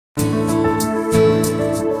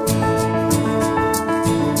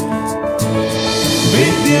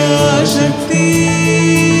विद्याशक्ति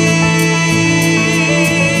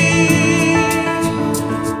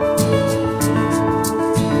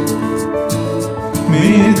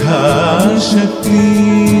मेधाशक्ति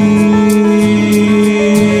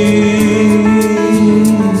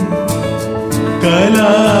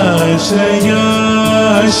कलाश्रया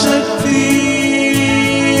Shakti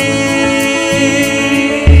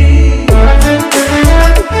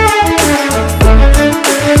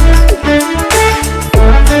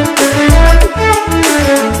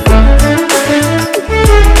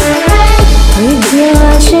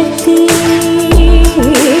विद्याशक्ति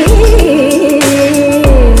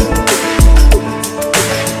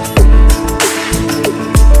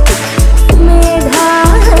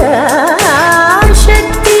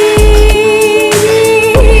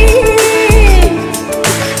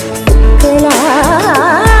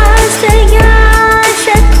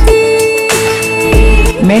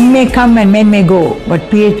Men may come and men may go, but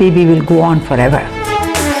PHPB will go on forever.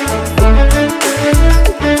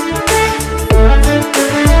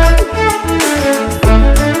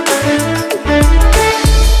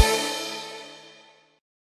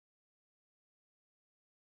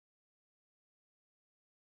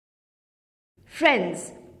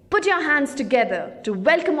 Friends, put your hands together to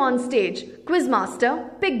welcome on stage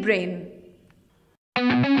Quizmaster Big Brain.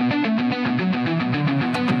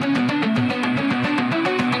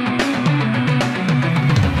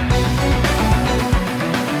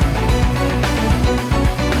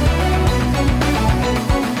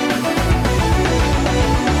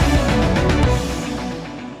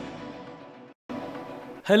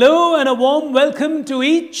 Hello and a warm welcome to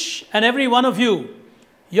each and every one of you.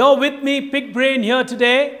 You're with me, Big Brain, here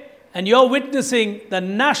today, and you're witnessing the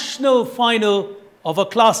national final of A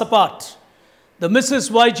Class Apart, the Mrs.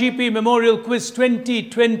 YGP Memorial Quiz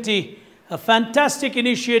 2020, a fantastic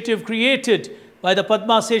initiative created by the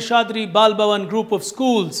Padma Seshadri Bal Bhavan group of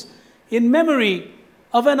schools in memory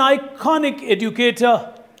of an iconic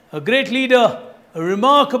educator, a great leader, a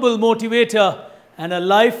remarkable motivator, and a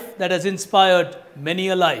life that has inspired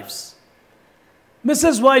many lives.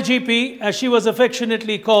 Mrs. YGP, as she was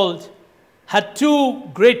affectionately called, had two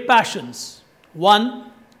great passions.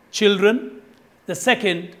 One, children. The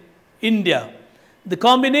second, India. The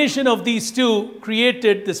combination of these two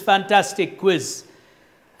created this fantastic quiz.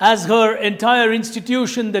 As her entire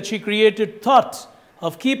institution that she created thought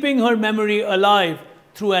of keeping her memory alive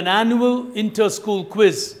through an annual inter-school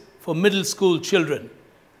quiz for middle school children.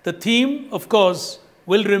 The theme, of course,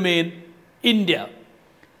 will remain India.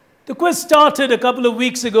 The quiz started a couple of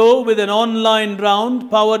weeks ago with an online round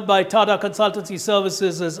powered by Tata Consultancy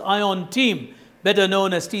Services' ION team, better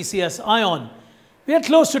known as TCS ION. We had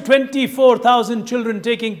close to 24,000 children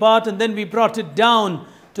taking part, and then we brought it down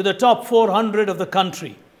to the top 400 of the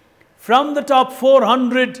country. From the top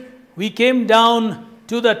 400, we came down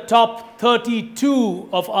to the top 32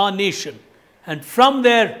 of our nation. And from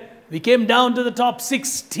there, we came down to the top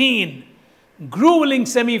 16. Grueling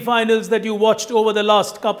semi-finals that you watched over the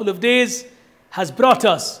last couple of days has brought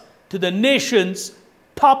us to the nation's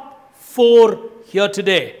top 4 here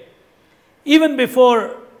today. Even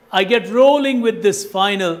before I get rolling with this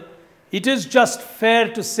final, it is just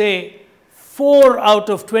fair to say 4 out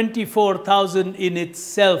of 24,000 in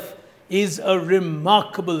itself is a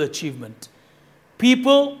remarkable achievement.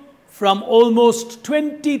 People from almost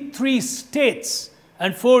 23 states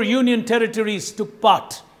and 4 union territories took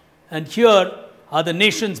part. And here are the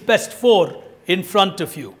nation's best 4 in front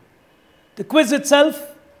of you. The quiz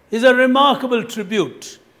itself is a remarkable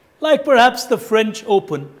tribute, like perhaps the French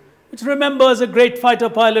Open, which remembers a great fighter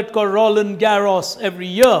pilot called Roland Garros every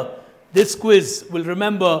year. This quiz will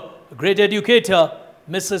remember a great educator,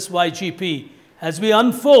 Mrs. YGP, as we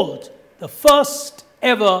unfold the first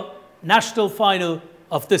ever national final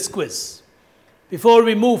of this quiz. Before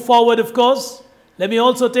we move forward, of course, let me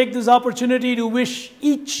also take this opportunity to wish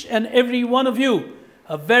each and every one of you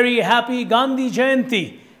a very happy Gandhi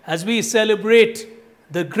Jayanti as we celebrate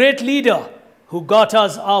the great leader who got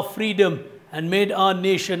us our freedom and made our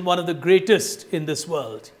nation one of the greatest in this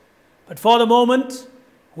world. But for the moment,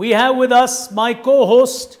 we have with us my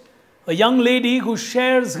co-host, a young lady who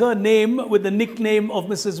shares her name with the nickname of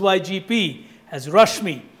Mrs. YGP as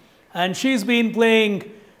Rashmi. And she's been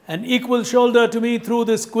playing an equal shoulder to me through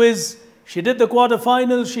this quiz. She did the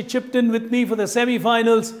quarterfinals, she chipped in with me for the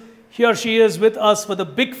semi-finals. Here she is with us for the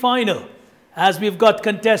big final, as we've got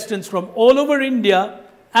contestants from all over India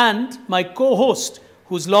and my co-host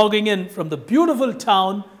who's logging in from the beautiful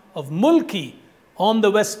town of Mulki on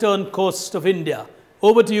the western coast of India.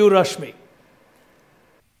 Over to you, Rashmi.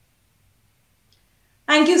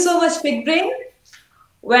 Thank you so much, Big Brain.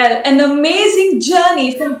 Well, an amazing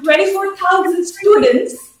journey from 24,000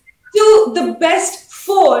 students to the best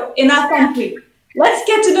 4 in our country. Let's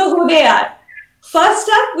get to know who they are. First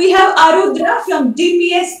up, we have Arudra from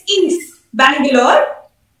DPS East, Bangalore.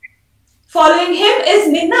 Following him is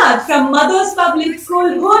Ninad from Mothers Public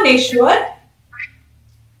School, Bhubaneswar.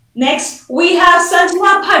 Next, we have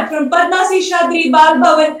Sanjana Bhatt from Padma Seshadri Bal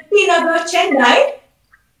Bhavan, T Nagar, Chennai.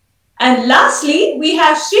 And lastly, we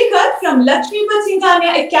have Shrikar from Lakshmi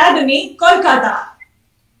Parthasarathy Academy, Kolkata.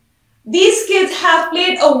 These kids have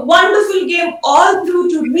played a wonderful game all through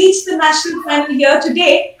to reach the national final here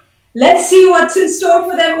today. Let's see what's in store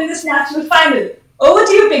for them in this national final. Over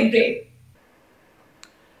to you, Big Brain.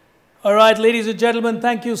 All right, ladies and gentlemen,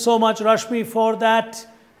 thank you so much, Rashmi, for that.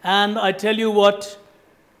 And I tell you what,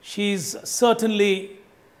 she's certainly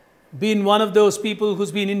been one of those people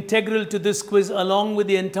who's been integral to this quiz along with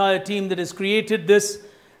the entire team that has created this.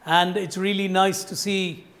 And it's really nice to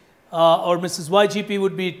see, or Mrs. YGP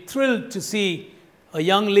would be thrilled to see a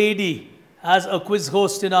young lady as a quiz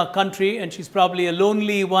host in our country. And she's probably a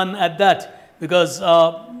lonely one at that, because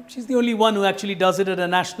she's the only one who actually does it at a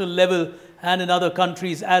national level and in other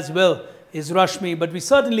countries as well, is Rashmi. But we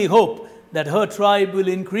certainly hope that her tribe will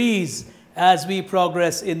increase as we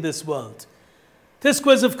progress in this world. This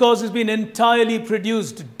quiz, of course, has been entirely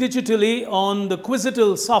produced digitally on the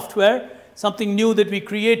Quizzital software, something new that we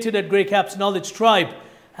created at Grey Caps Knowledge Tribe.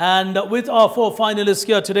 And with our 4 finalists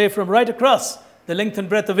here today from right across the length and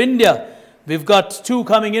breadth of India, we've got 2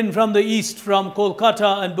 coming in from the east from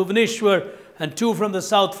Kolkata and Bhubaneswar, and 2 from the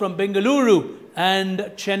south from Bengaluru and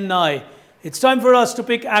Chennai. It's time for us to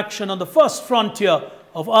pick action on the first frontier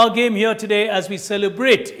of our game here today as we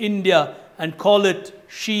celebrate India and call it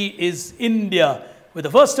She is India, with the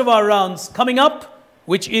first of our rounds coming up,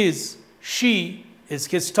 which is She is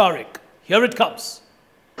Historic. Here it comes.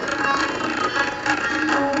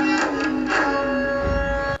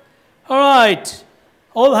 All right,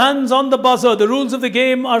 all hands on the buzzer. The rules of the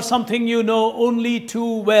game are something you know only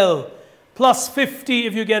too well. Plus 50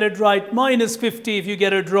 if you get it right, minus 50 if you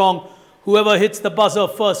get it wrong. Whoever hits the buzzer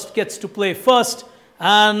first gets to play first.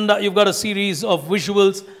 And you've got a series of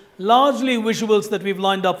visuals, largely visuals that we've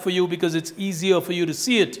lined up for you because it's easier for you to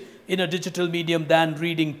see it in a digital medium than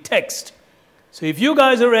reading text. So if you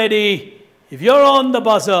guys are ready, if you're on the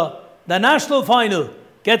buzzer, the national final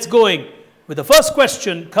gets going with the first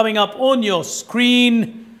question coming up on your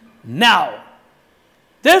screen now.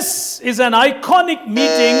 This is an iconic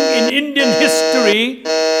meeting in Indian history.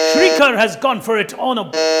 Shrikar has gone for it on a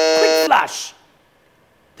quick flash.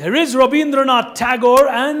 There is Rabindranath Tagore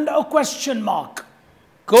and a question mark.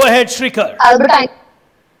 Go ahead, Shrikar.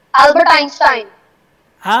 Albert Einstein.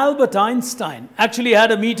 Albert Einstein actually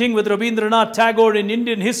had a meeting with Rabindranath Tagore in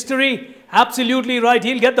Indian history. Absolutely right.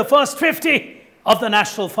 He'll get the first 50 of the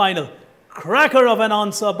national final. Cracker of an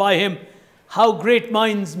answer by him. How great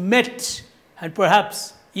minds met and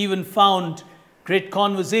perhaps even found great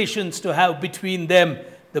conversations to have between them.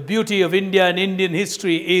 The beauty of India and Indian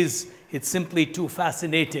history is it's simply too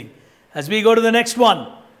fascinating. As we go to the next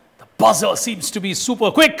one, the buzzer seems to be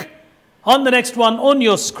super quick. On the next one on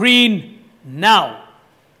your screen now.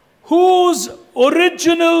 Whose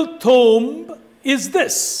original tomb is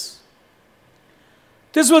this?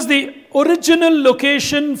 This was the original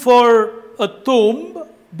location for a tomb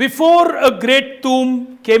before a great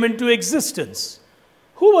tomb came into existence.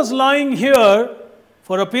 Who was lying here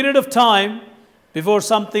for a period of time before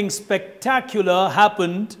something spectacular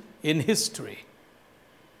happened in history?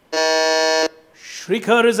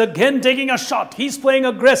 Shrikar is again taking a shot. He's playing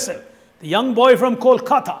aggressive. The young boy from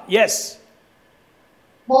Kolkata. Yes.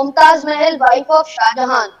 Mumtaz Mahal, wife of Shah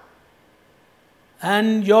Jahan.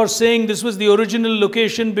 And you're saying this was the original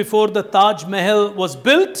location before the Taj Mahal was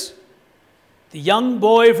built? The young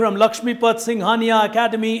boy from Lakshmi Parthasarathy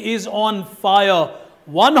Academy is on fire.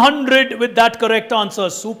 100 with that correct answer.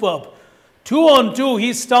 Superb. 2 on 2.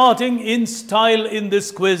 He's starting in style in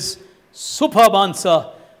this quiz. Superb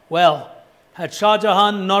answer. Well, had Shah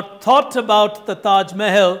Jahan not thought about the Taj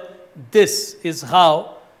Mahal, this is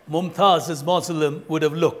how Mumtaz's mausoleum would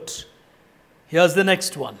have looked. Here's the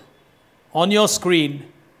next one. On your screen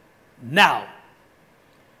now.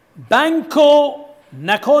 Banco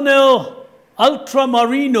Nacional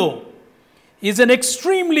Ultramarino is an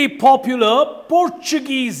extremely popular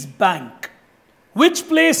Portuguese bank. Which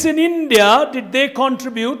place in India did they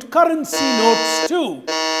contribute currency notes to?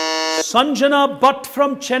 Sanjana Bhatt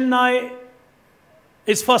from Chennai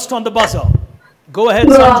is first on the buzzer. Go ahead,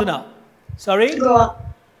 Sanjana. Sorry?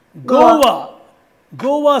 Goa.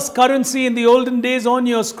 Goa's currency in the olden days on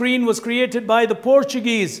your screen was created by the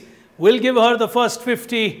Portuguese. We'll give her the first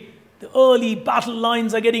 50. The early battle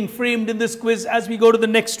lines are getting framed in this quiz as we go to the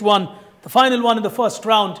next one, the final one in the first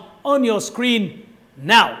round, on your screen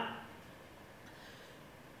now.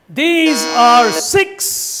 These are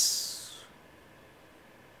 6.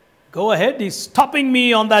 Go ahead, he's stopping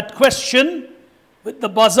me on that question with the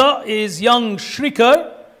buzzer is young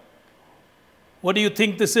Shrikar. What do you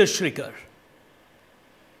think this is, Shrikar?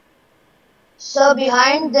 So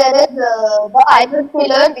behind there is the Idol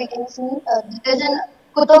pillar. We can see there is an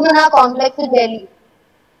Qutub Minar complex in Delhi.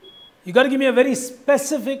 You got to give me a very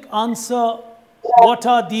specific answer. What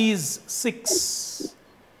are these 6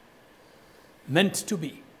 meant to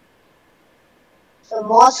be? So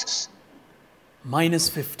mosques. Minus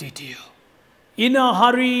 50 to you. In a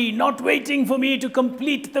hurry, not waiting for me to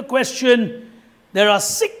complete the question. There are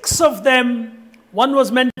 6 of them. One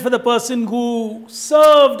was meant for the person who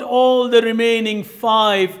served all the remaining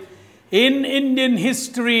 5. In Indian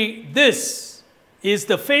history, this is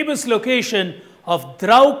the famous location of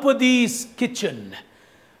Draupadi's kitchen.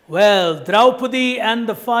 Well, Draupadi and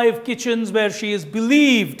the 5 kitchens where she is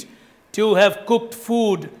believed to have cooked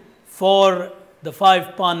food for the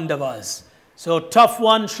 5 Pandavas. So tough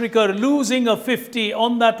one, Shrikar losing a 50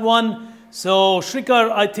 on that one. So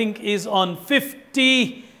Shrikar, I think, is on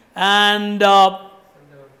 50 and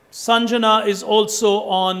Sanjana is also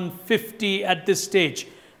on 50 at this stage.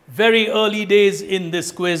 Very early days in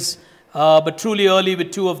this quiz, but truly early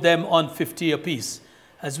with 2 of them on 50 apiece.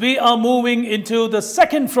 As we are moving into the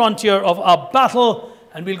second frontier of our battle,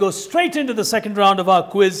 and we'll go straight into the second round of our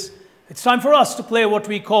quiz, it's time for us to play what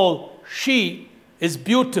we call She is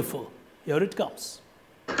Beautiful. Here it comes.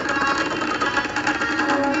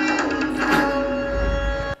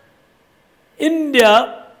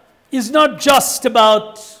 India is not just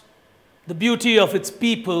about the beauty of its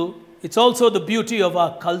people, it's also the beauty of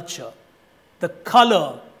our culture, the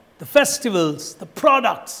color, the festivals, the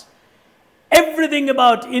products. Everything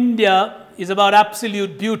about India is about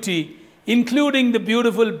absolute beauty, including the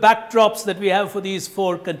beautiful backdrops that we have for these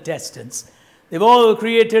 4 contestants. They've all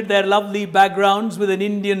created their lovely backgrounds with an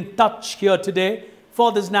Indian touch here today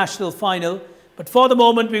for this national final. But for the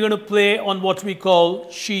moment, we're going to play on what we call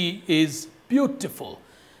She is Beautiful.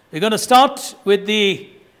 We're going to start with the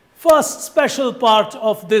first special part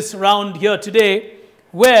of this round here today,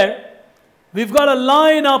 where we've got a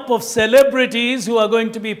lineup of celebrities who are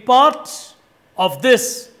going to be part of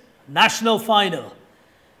this national final.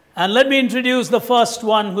 And let me introduce the first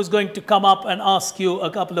one who's going to come up and ask you a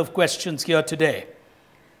couple of questions here today.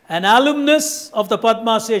 An alumnus of the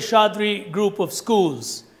Padma Seshadri group of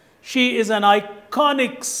schools. She is an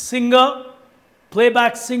iconic singer,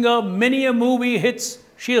 playback singer, many a movie hits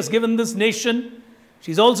she has given this nation.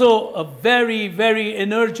 She's also a very, very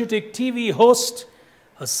energetic TV host,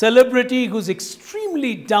 a celebrity who's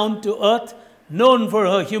extremely down to earth, known for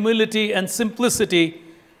her humility and simplicity.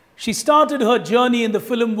 She started her journey in the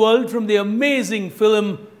film world from the amazing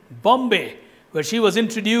film Bombay, where she was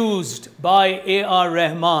introduced by A.R.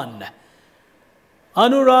 Rahman.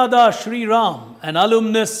 Anuradha Sriram, an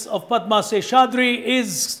alumnus of Padma Seshadri,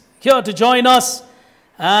 is here to join us.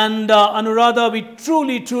 And Anuradha, we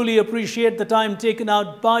truly, truly appreciate the time taken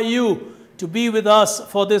out by you to be with us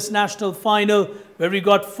for this national final, where we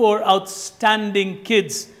got 4 outstanding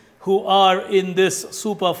kids who are in this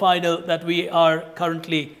super final that we are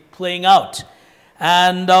currently playing out.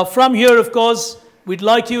 And from here, of course, we'd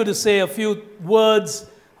like you to say a few words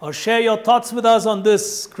or share your thoughts with us on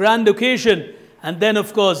this grand occasion. And then,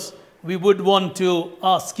 of course, we would want to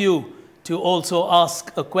ask you to also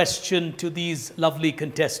ask a question to these lovely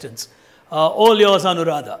contestants. All yours,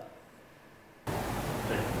 Anuradha.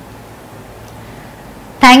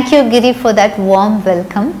 Thank you, Giri, for that warm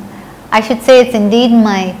welcome. I should say it's indeed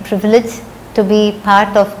my privilege to be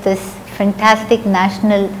part of this fantastic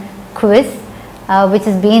national quiz, which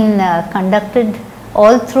has been conducted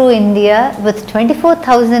all through India with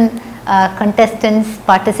 24,000 contestants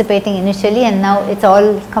participating initially, and now it's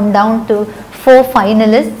all come down to 4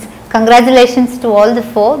 finalists. Congratulations to all the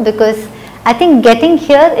 4, because I think getting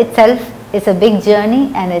here itself is a big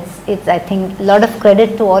journey, and it's I think a lot of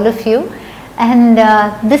credit to all of you. And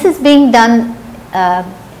this is being done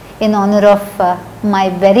in honor of my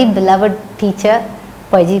very beloved teacher,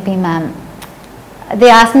 YGP ma'am. They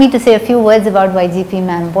asked me to say a few words about YGP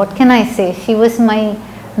ma'am. What can I say? She was my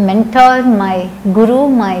mentor, my guru,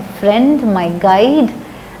 my friend, my guide.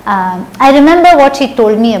 I remember what she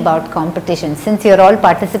told me about competition, since you're all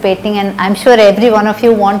participating, and I'm sure every one of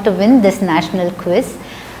you want to win this national quiz.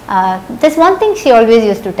 There's one thing she always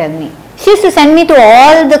used to tell me. She used to send me to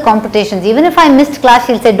all the competitions. Even if I missed class,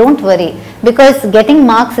 she'll say, don't worry, because getting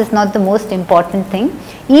marks is not the most important thing.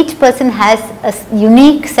 Each person has a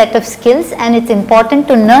unique set of skills, and it's important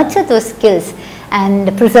to nurture those skills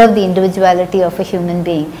and preserve the individuality of a human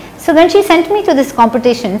being. So when she sent me to these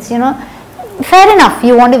competitions, you know, fair enough,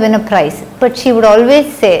 you want to win a prize, but she would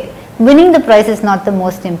always say, winning the prize is not the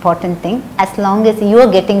most important thing as long as you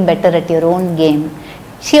are getting better at your own game.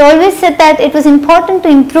 She always said that it was important to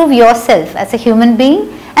improve yourself as a human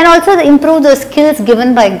being and also to improve those skills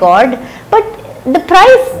given by God. But the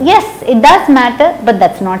prize, yes, it does matter, but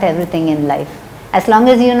that's not everything in life. As long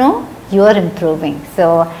as you know, you are improving.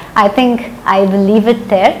 So I think I will leave it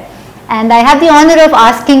there. And I have the honor of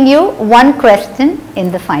asking you one question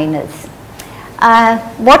in the finals.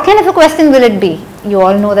 What kind of a question will it be? You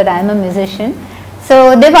all know that I am a musician.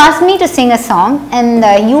 So they've asked me to sing a song, and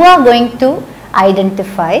you are going to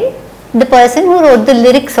identify the person who wrote the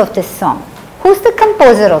lyrics of this song. Who's the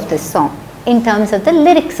composer of this song in terms of the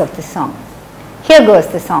lyrics of the song? Here goes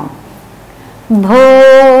the song.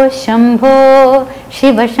 Bho Shambho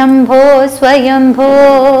Shiva Shambho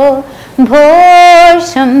Swayambho, Bho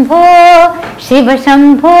Shambho Shiva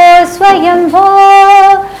Shambho Swayambho,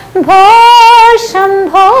 Bho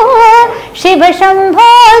Shambho Shiva Shambho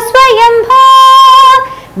Swayambho,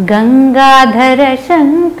 Gangadhara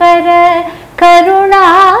Shankara Karunakara,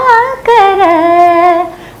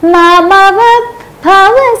 Mama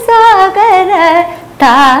Bhavasagara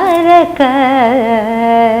Taraka.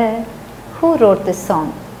 Who wrote this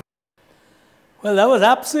song? Well, that was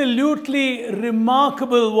absolutely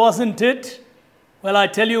remarkable, wasn't it? Well, I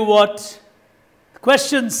tell you what, the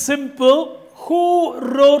question's simple. Who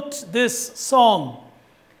wrote this song?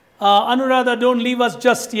 Anuradha, don't leave us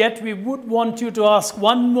just yet. We would want you to ask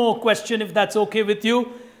one more question if that's okay with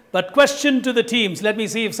you. But question to the teams. Let me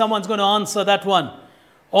see if someone's going to answer that one.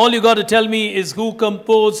 All you got to tell me is who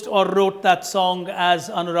composed or wrote that song as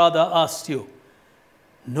Anuradha asked you.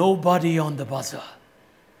 Nobody on the buzzer.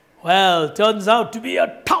 Well, turns out to be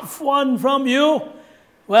a tough one from you.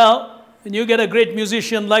 Well, when you get a great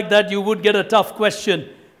musician like that, you would get a tough question.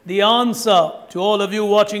 The answer to all of you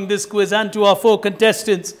watching this quiz and to our 4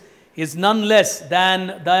 contestants is none less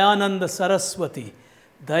than Dayananda Saraswati.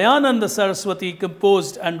 Dayananda Saraswati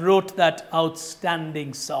composed and wrote that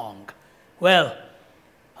outstanding song. Well,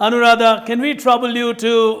 Anuradha, can we trouble you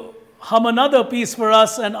to hum another piece for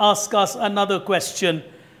us and ask us another question?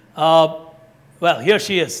 Well, here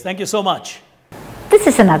she is. Thank you so much. This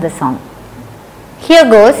is another song. Here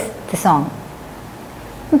goes the song.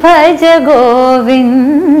 Bhaja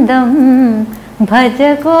Govindam,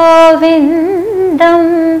 Bhaja Govindam,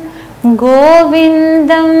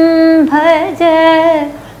 Govindam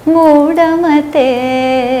Bhaja Mudamate,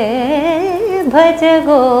 Bhaja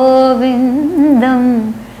Govindam,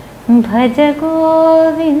 Bhaja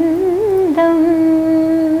Govindam.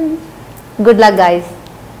 Good luck, guys.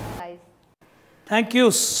 Thank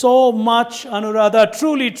you so much, Anuradha.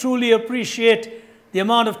 Truly, truly appreciate the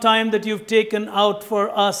amount of time that you've taken out for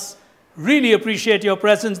us. Really appreciate your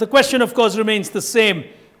presence. The question, of course, remains the same.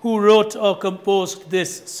 Who wrote or composed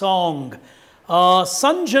this song?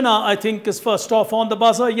 Sanjana, I think, is first off on the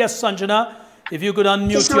buzzer. Yes, Sanjana, if you could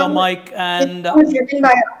unmute your mic. And it was written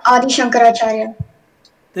by Adi Shankaracharya.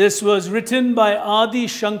 This was written by Adi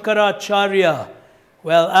Shankaracharya.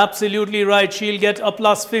 Well, absolutely right. She'll get a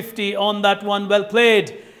plus 50 on that one. Well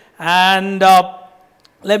played. And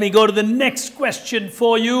let me go to the next question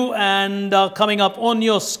for you. And coming up on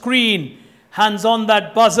your screen, hands on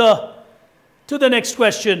that buzzer. To the next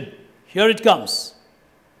question. Here it comes.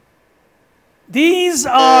 These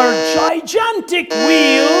are gigantic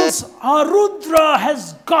wheels. Arudra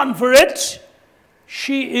has gone for it.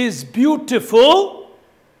 She is beautiful.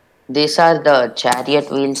 These are the chariot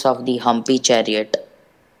wheels of the Hampi chariot.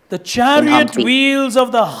 The chariot wheels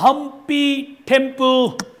of the Hampi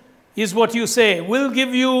temple is what you say. We'll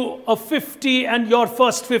give you a 50 and your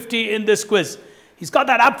first 50 in this quiz. He's got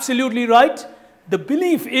that absolutely right. The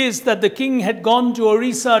belief is that the king had gone to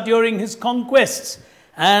Orissa during his conquests,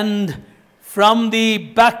 and from the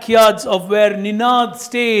backyards of where Ninad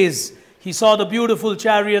stays, he saw the beautiful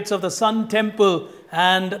chariots of the Sun Temple,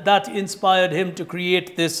 and that inspired him to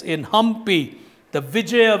create this in Hampi, the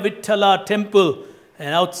Vijaya Vittala temple,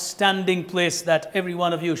 an outstanding place that every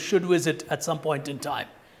one of you should visit at some point in time.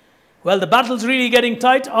 Well, the battle's really getting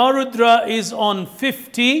tight. Arudra is on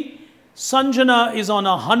 50, Sanjana is on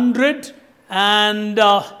 100, and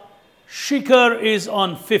Shikhar is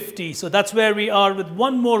on 50. So that's where we are with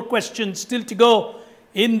one more question still to go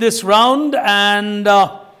in this round. And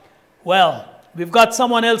well, we've got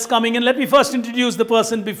someone else coming in. Let me first introduce the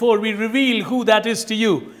person before we reveal who that is to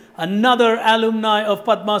you. Another alumni of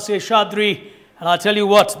Padma Seshadri. And I'll tell you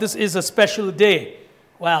what, this is a special day.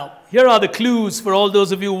 Well, here are the clues for all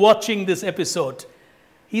those of you watching this episode.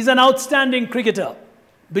 He's an outstanding cricketer.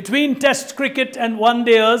 Between Test cricket and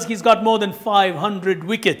one-dayers, he's got more than 500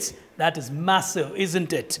 wickets. That is massive,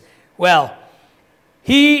 isn't it? Well,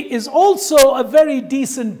 he is also a very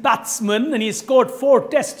decent batsman, and he scored 4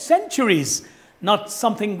 Test centuries. Not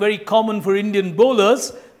something very common for Indian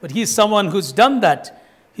bowlers, but he's someone who's done that.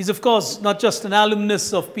 He's, of course, not just an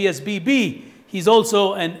alumnus of PSBB. He's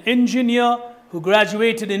also an engineer who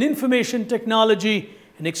graduated in information technology,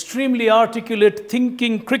 an extremely articulate,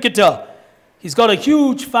 thinking cricketer. He's got a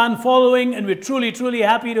huge fan following, and we're truly, truly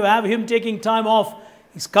happy to have him taking time off.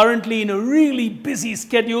 He's currently in a really busy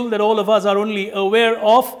schedule that all of us are only aware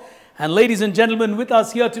of. And ladies and gentlemen, with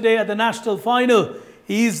us here today at the national final,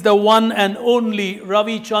 he's the one and only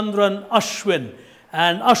Ravichandran Ashwin.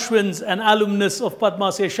 And Ashwin's an alumnus of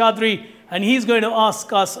Padma Seshadri, and he's going to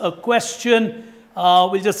ask us a question.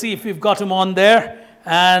 We'll just see if we've got him on there.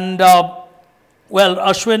 And well,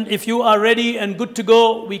 Ashwin, if you are ready and good to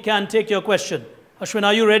go, we can take your question. Ashwin,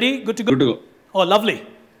 are you ready? Good to go? Good to go. Oh, lovely.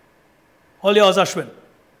 All yours, Ashwin.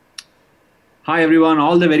 Hi, everyone.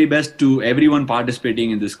 All the very best to everyone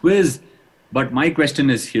participating in this quiz. But my question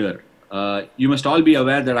is here. You must all be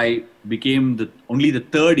aware that I became only the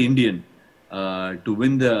 3rd Indian to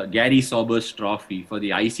win the Gary Sobers Trophy for the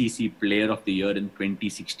ICC Player of the Year in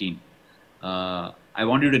 2016. I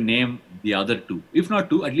want you to name the other 2. If not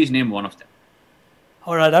 2, at least name one of them.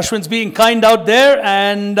 All right, Ashwin's being kind out there,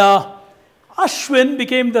 and Ashwin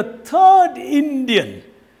became the 3rd Indian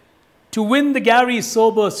to win the Gary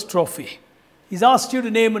Sobers Trophy. He's asked you to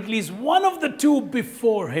name at least one of the 2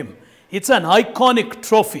 before him. It's an iconic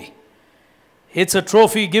trophy. It's a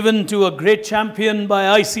trophy given to a great champion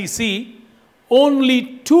by ICC.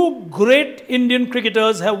 Only 2 great Indian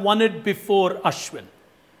cricketers have won it before Ashwin.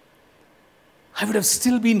 I would have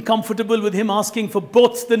still been comfortable with him asking for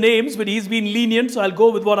both the names, but he's been lenient, so I'll go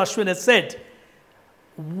with what Ashwin has said.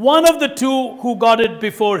 One of the 2 who got it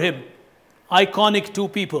before him, iconic 2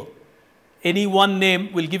 people. Any one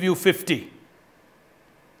name will give you 50.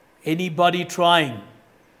 Anybody trying?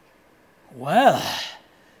 Well,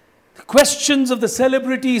 the questions of the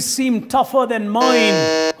celebrities seem tougher than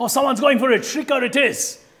mine. Oh, someone's going for it. Shrikar it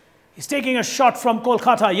is. He's taking a shot from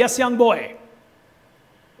Kolkata. Yes, young boy.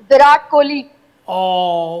 Virat Kohli.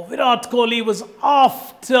 Oh, Virat Kohli was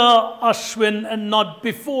after Ashwin and not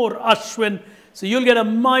before Ashwin. So you'll get a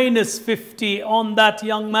minus 50 on that,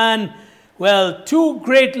 young man. Well, 2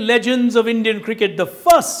 great legends of Indian cricket. The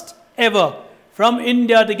first ever from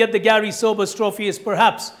India to get the Gary Sobers Trophy is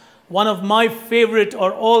perhaps one of my favorite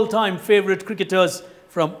or all-time favorite cricketers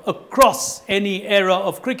from across any era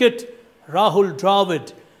of cricket, Rahul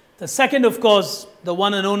Dravid. The second, of course, the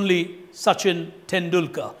one and only Sachin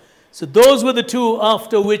Tendulkar. So those were the 2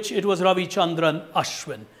 after which it was Ravichandran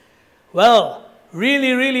Ashwin. Well,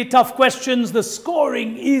 really, really tough questions. The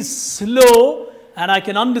scoring is slow, and I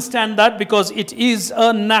can understand that because it is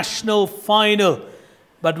a national final.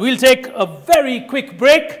 But we'll take a very quick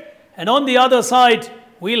break, and on the other side,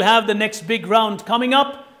 we'll have the next big round coming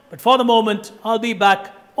up. But for the moment, I'll be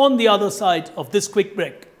back on the other side of this quick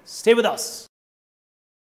break. Stay with us.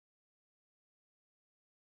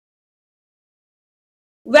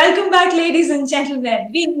 Welcome back, ladies and gentlemen.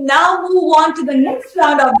 We now move on to the next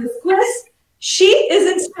round of this quiz. She is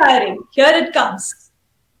inspiring. Here it comes.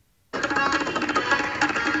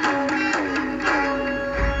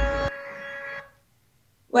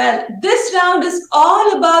 Well, this round is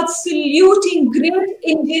all about saluting great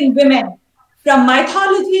Indian women from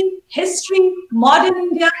mythology, history, modern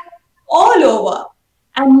India, all over.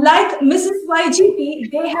 And like Mrs.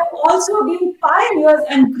 YGP, they have also been pioneers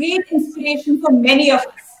and great inspiration for many of us.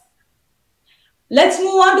 Let's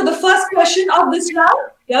move on to the first question of this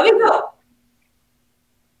round. Here we go.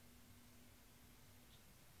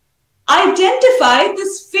 Identify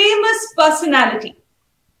this famous personality.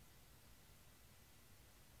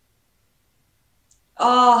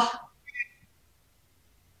 I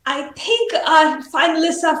think our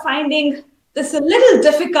finalists are finding this a little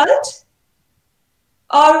difficult.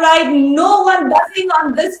 All right, no one buzzing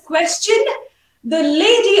on this question. The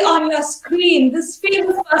lady on your screen, this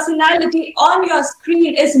famous personality on your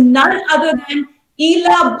screen is none other than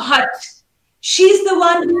Ela Bhatt. She's the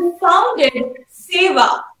one who founded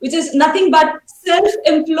SEWA, which is nothing but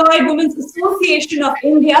Self-Employed Women's Association of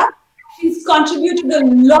India. She's contributed a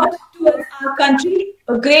lot towards our country,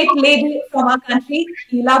 a great lady from our country,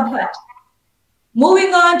 Ela Bhatt.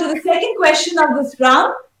 Moving on to the second question of this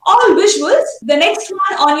round, all visuals, the next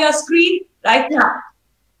one on your screen right now.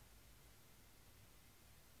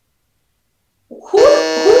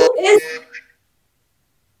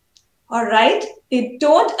 All right. They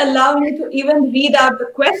don't allow me to even read out the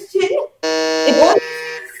question. It only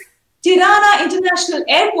says Tirana International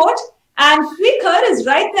Airport, and Srikhar is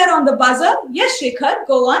right there on the buzzer. Yes, Srikhar,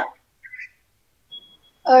 go on.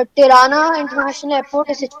 Tirana International Airport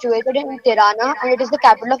is situated in Tirana, and it is the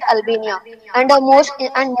capital of Albania. And the most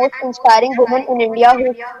inspiring woman in India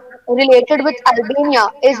who is related with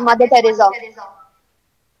Albania is Mother Teresa.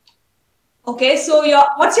 Okay, so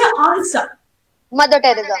what's your answer? Mother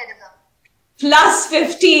Teresa. Plus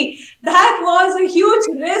 50. That was a huge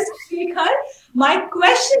risk, Srikhar. My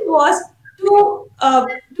question was to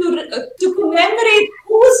commemorate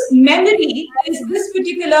whose memory is this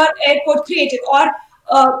particular airport created, or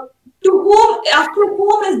after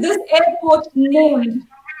whom is this airport named?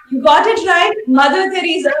 You got it right, Mother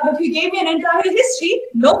Teresa, but you gave me an entire history.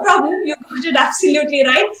 No problem, you got it absolutely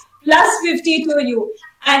right. Plus 50 to you.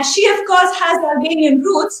 And she, of course, has Albanian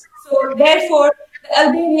roots, so therefore,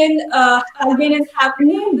 the Albanians have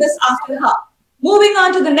named this after her. Moving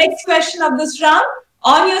on to the next question of this round,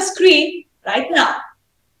 on your screen right now.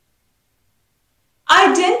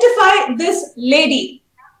 Identify this lady.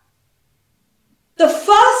 The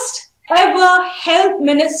first ever health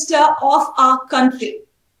minister of our country.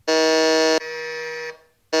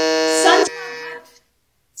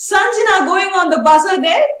 Sanjana going on the buzzer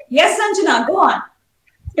there. Yes, Sanjana, go on.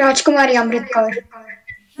 Rajkumari Amritkar.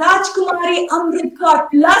 Rajkumari Amritkar,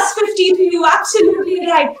 plus 50 to you, absolutely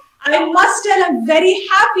right. I must tell, I'm very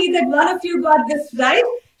happy that one of you got this right.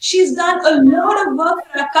 She's done a lot of work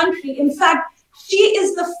for our country. In fact, she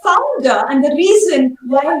is the founder and the reason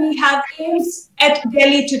why we have AIIMS at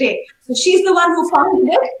Delhi today. So she's the one who founded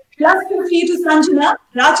it. Plus 50 to Sanjana.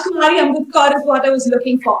 Rajkumari Amritkar is what I was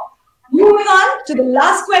looking for. Moving on to the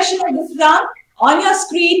last question of this round, on your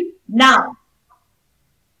screen now.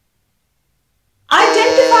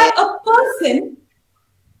 Identify a person.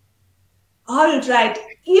 All right.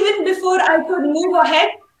 Even before I could move ahead,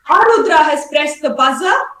 Arudra has pressed the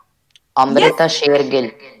buzzer. Amrita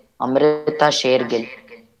Shergill. Amrita Shergill.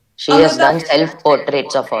 She has done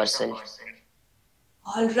self-portraits of herself.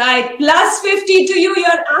 All right. Plus 50 to you.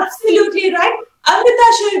 You're absolutely right.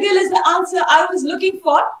 Amrita Shergill is the answer I was looking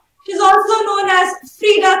for. She's also known as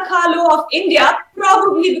Frida Kahlo of India,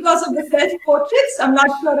 probably because of the self-portraits. I'm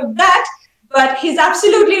not sure of that. But he's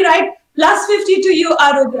absolutely right. Plus 50 to you,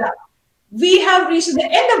 Arudra. We have reached the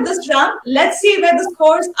end of this round. Let's see where the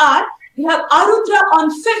scores are. We have Arudra on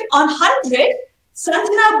 100,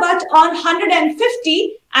 Sanjana Bhatt on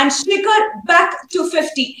 150, and Srikhar back to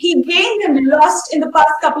 50. He gained and lost in the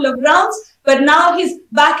past couple of rounds, but now he's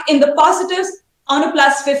back in the positives on a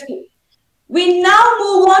plus 50. We now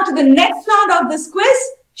move on to the next round of this quiz.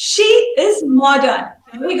 She is modern.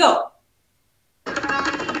 Here we go.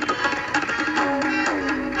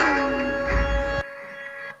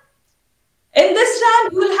 In this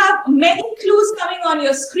round, you will have many clues coming on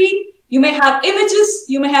your screen. You may have images,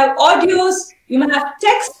 you may have audios, you may have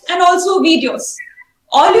text and also videos.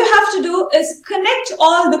 All you have to do is connect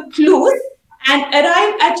all the clues and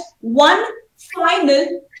arrive at one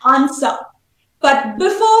final answer. But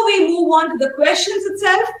before we move on to the questions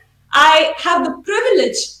itself, I have the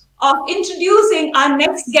privilege of introducing our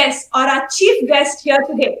next guest or our chief guest here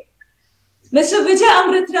today. Mr. Vijay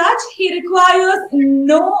Amritraj, he requires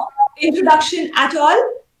no introduction at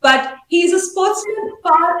all, but he is a sportsman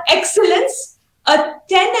par excellence, a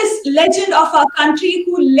tennis legend of our country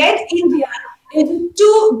who led India into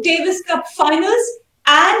 2 Davis Cup finals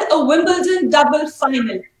and a Wimbledon double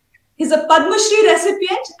final. He's a Padma Shri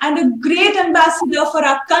recipient and a great ambassador for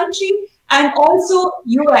our country and also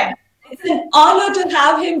UN. It's an honor to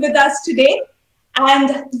have him with us today. And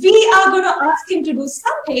we are going to ask him to do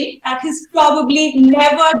something that he's probably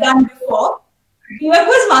never done before. Be a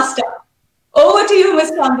quiz master. Over to you,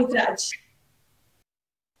 Mr. Amritraj.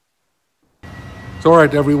 So, all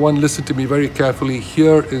right, everyone, listen to me very carefully.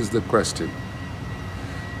 Here is the question.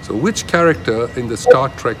 So, which character in the Star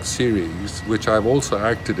Trek series, which I've also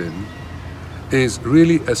acted in, is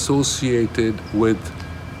really associated with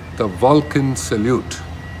the Vulcan salute?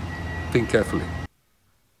 Think carefully.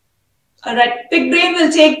 All right, Big Brain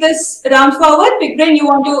will take this round forward. Big Brain, you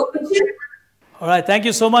want to continue? All right, thank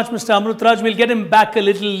you so much, Mr. Amritraj. We'll get him back a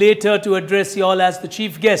little later to address you all as the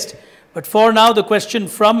chief guest. But for now, the question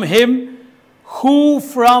from him, who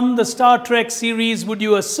from the Star Trek series would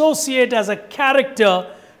you associate as a character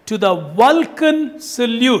to the Vulcan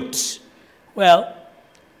salute? Well,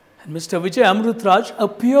 and Mr. Vijay Amritraj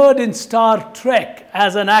appeared in Star Trek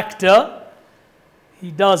as an actor.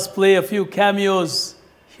 He does play a few cameos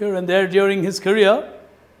here and there during his career.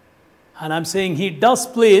 And I'm saying he does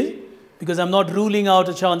play because I'm not ruling out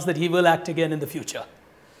a chance that he will act again in the future.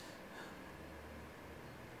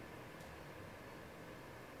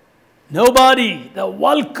 Nobody. The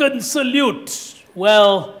Vulcan salute.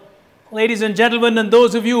 Well, ladies and gentlemen, and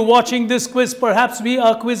those of you watching this quiz, perhaps we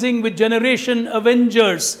are quizzing with Generation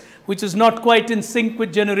Avengers, which is not quite in sync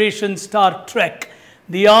with Generation Star Trek.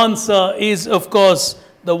 The answer is, of course,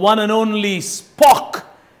 the one and only Spock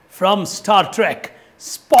from Star Trek.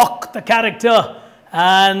 Spock, the character,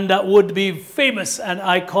 and would be famous and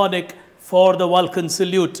iconic for the Vulcan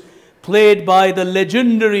salute, played by the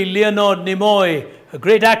legendary Leonard Nimoy, a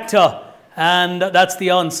great actor, and that's the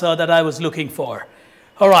answer that I was looking for.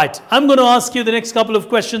 All right, I'm going to ask you the next couple of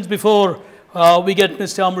questions before we get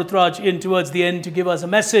Mr. Amrutraj in towards the end to give us a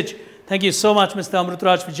message. Thank you so much, Mr.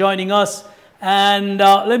 Amrutraj, for joining us. And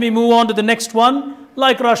let me move on to the next one.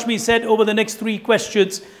 Like Rashmi said, over the next 3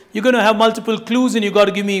 questions, you're going to have multiple clues and you've got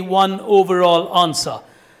to give me one overall answer.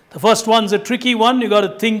 The first one's a tricky one. You've got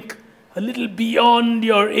to think a little beyond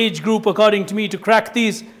your age group, according to me, to crack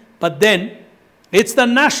these. But then, it's the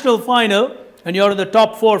national final, and you're in the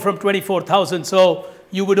top 4 from 24,000. So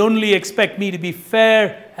you would only expect me to be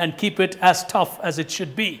fair and keep it as tough as it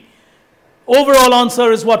should be. Overall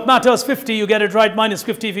answer is what matters. 50, you get it right, minus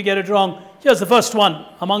 50 if you get it wrong. Here's the first one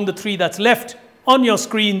among the 3 that's left on your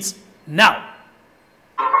screens now.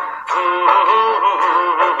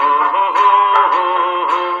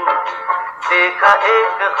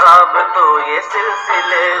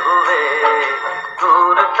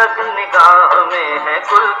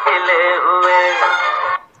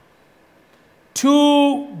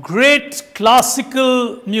 Two great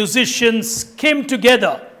classical musicians came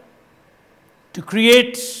together to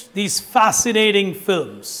create these fascinating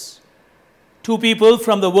films. 2 people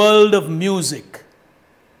from the world of music.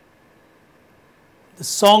 The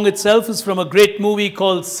song itself is from a great movie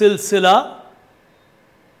called Silsila.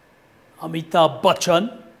 Amitabh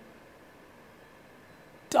Bachchan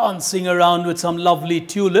dancing around with some lovely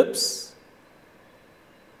tulips.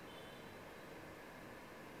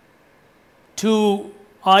 2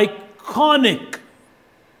 iconic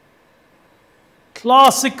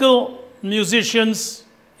classical musicians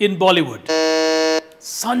in Bollywood.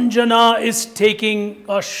 Sanjana is taking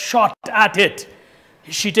a shot at it.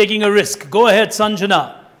 Is she taking a risk? Go ahead,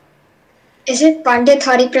 Sanjana. Is it Pandit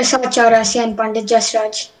Hari Prasad Chaurasia and Pandit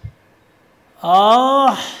Jasraj?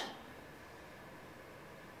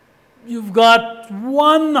 You've got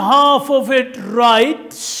one half of it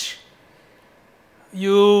right.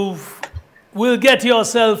 You will get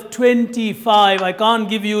yourself 25. I can't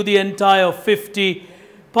give you the entire 50.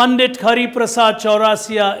 Pandit Hari Prasad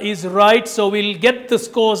Chaurasia is right, so we'll get the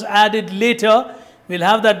scores added later. We'll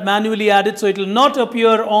have that manually added, so it will not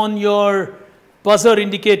appear on your buzzer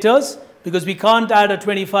indicators because we can't add a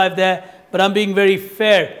 25 there, but I'm being very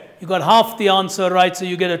fair. You got half the answer right, so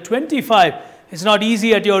you get a 25. It's not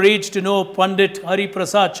easy at your age to know Pandit Hari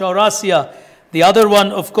Prasad Chaurasia. The other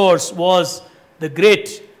one, of course, was the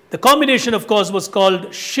combination, of course, was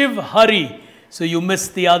called Shiv Hari. So you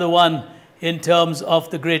missed the other one in terms of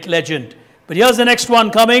the great legend. But here's the next one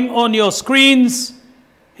coming on your screens.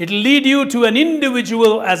 It'll lead you to an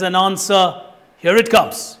individual as an answer. Here it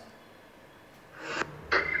comes.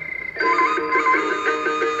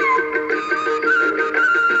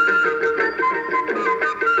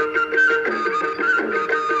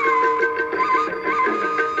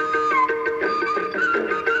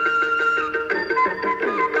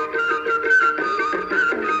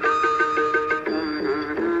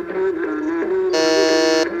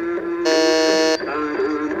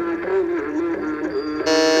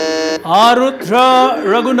 Arudra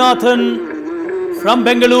Raghunathan from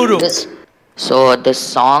Bengaluru. So this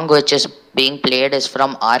song which is being played is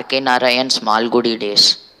from R.K. Narayan's Malgudi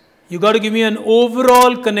days. You got to give me an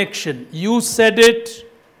overall connection. You said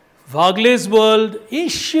it, Wagle's World,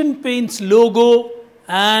 Asian Paints logo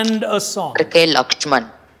and a song. R.K.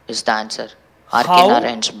 Lakshman is the answer. R.K.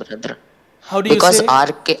 Narayan's brother. How do you because say?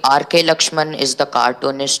 R.K. Lakshman is the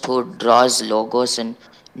cartoonist who draws logos in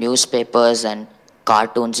newspapers and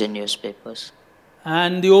cartoons in newspapers.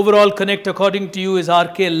 And the overall connect according to you is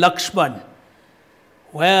R.K. Lakshman.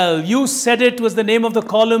 Well, you said it was the name of the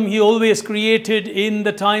column he always created in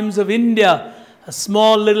the Times of India. A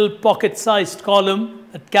small little pocket-sized column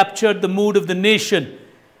that captured the mood of the nation.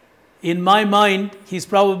 In my mind, he's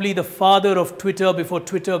probably the father of Twitter before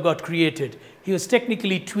Twitter got created. He was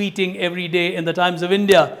technically tweeting every day in the Times of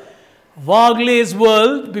India. Wagle's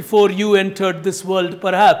World, before you entered this world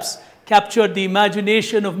perhaps, captured the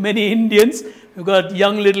imagination of many Indians. We've got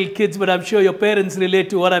young little kids, but I'm sure your parents relate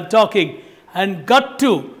to what I'm talking. And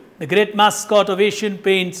Gattu, the great mascot of Asian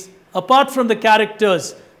Paints, apart from the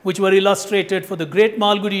characters which were illustrated for the great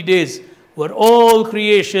Malgudi days, were all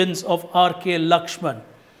creations of R.K. Lakshman.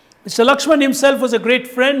 Mr. Lakshman himself was a great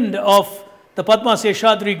friend of the Padma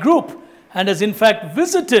Seshadri group and has in fact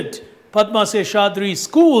visited Padma Seshadri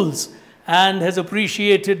schools and has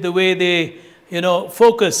appreciated the way they,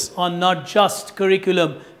 focus on not just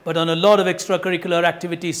curriculum, but on a lot of extracurricular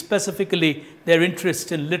activities, specifically their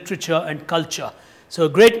interest in literature and culture. So a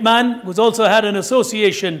great man who's also had an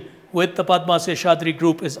association with the Padma Seshadri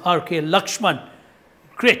group is R.K. Lakshman.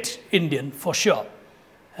 Great Indian for sure.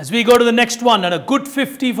 As we go to the next one, and a good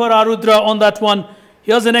 50 for Arudra on that one.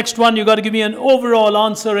 Here's the next one. You got to give me an overall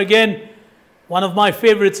answer again. One of my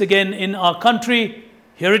favorites again in our country.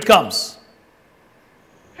 Here it comes.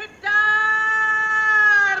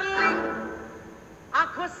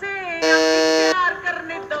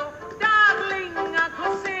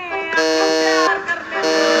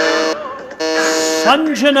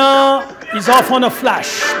 Sanjana is off on a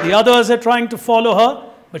flash. The others are trying to follow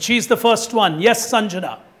her, but she's the first one. Yes,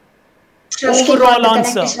 Sanjana. Overall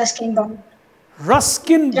answer. Ruskin Bond.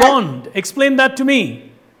 Ruskin Bond. Explain that to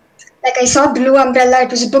me. Like I saw Blue Umbrella,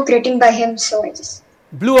 it was a book written by him, so I just...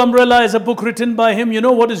 Blue Umbrella is a book written by him. You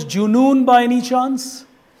know what is Junoon by any chance?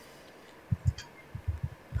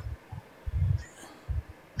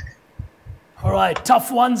 All right,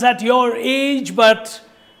 tough ones at your age, but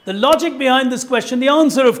the logic behind this question, the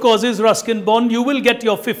answer of course is Ruskin Bond. You will get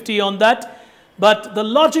your 50 on that. But the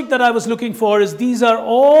logic that I was looking for is these are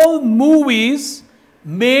all movies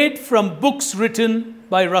made from books written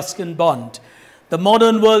by Ruskin Bond. The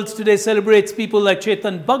modern world today celebrates people like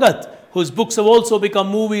Chetan Bhagat, whose books have also become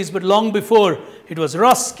movies, but long before, it was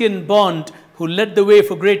Ruskin Bond who led the way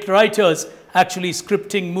for great writers actually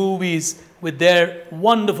scripting movies with their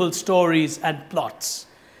wonderful stories and plots.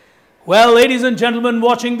 Well, ladies and gentlemen,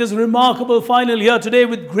 watching this remarkable final here today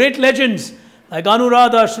with great legends like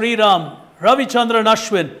Anuradha Sriram, Ravichandran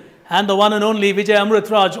Ashwin, and the one and only Vijay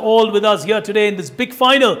Amritraj, all with us here today in this big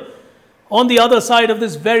final. On the other side of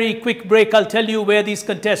this very quick break, I'll tell you where these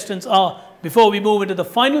contestants are before we move into the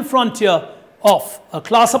final frontier of A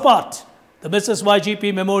Class Apart, the Mrs.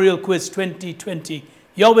 YGP Memorial Quiz 2020.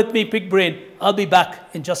 You're with me, Pig Brain. I'll be back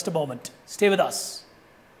in just a moment. Stay with us.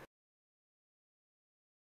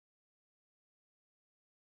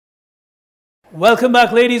 Welcome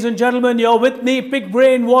back, ladies and gentlemen. You're with me, Pig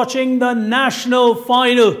Brain, watching the national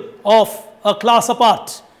final of A Class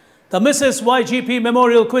Apart, the Mrs. YGP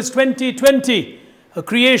Memorial Quiz 2020, a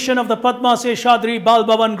creation of the Padma Seshadri Bal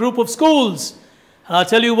Bhavan group of schools. And I'll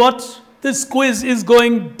tell you what, this quiz is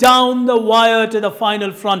going down the wire to the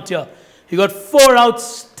final frontier. You got 4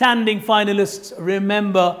 outstanding finalists.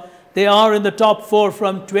 Remember, they are in the top 4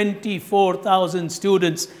 from 24,000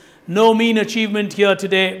 students. No mean achievement here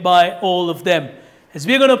today by all of them. As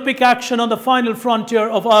we're going to pick action on the final frontier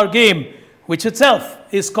of our game, which itself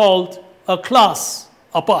is called A Class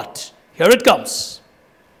Apart. Here it comes.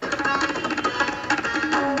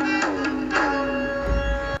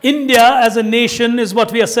 India as a nation is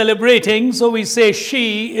what we are celebrating, so we say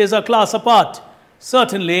she is a class apart.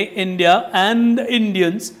 Certainly, India and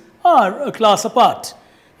Indians are a class apart.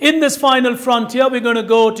 In this final frontier, we're going to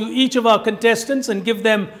go to each of our contestants and give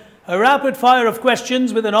them a rapid fire of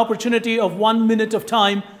questions with an opportunity of 1 minute of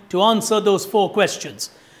time to answer those 4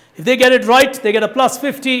 questions. If they get it right, they get a plus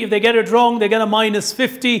 50. If they get it wrong, they get a minus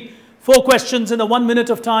 50. 4 questions in the 1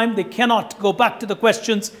 minute of time. They cannot go back to the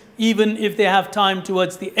questions even if they have time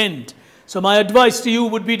towards the end. So my advice to you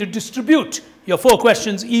would be to distribute your 4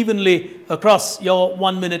 questions evenly across your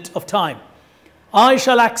 1 minute of time. I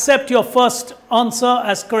shall accept your first answer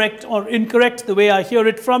as correct or incorrect, the way I hear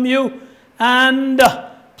it from you. And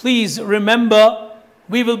please remember,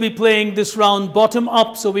 we will be playing this round bottom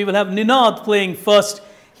up, so we will have Ninad playing first.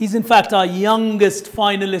 He's in fact our youngest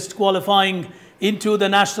finalist qualifying into the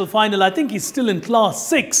national final. I think he's still in class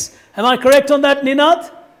 6. Am I correct on that,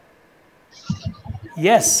 Ninad?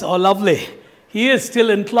 Yes, oh lovely. He is still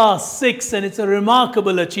in class 6, and it's a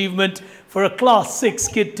remarkable achievement for a class 6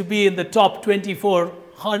 kid to be in the top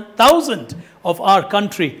 24,000 of our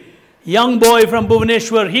country. Young boy from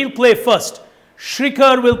Bhubaneswar, he'll play first.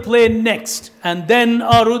 Shrikar will play next, and then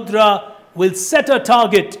Arudra will set a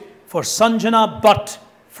target for Sanjana Bhatt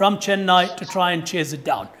from Chennai to try and chase it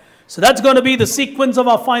down. So that's going to be the sequence of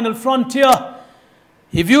our final frontier.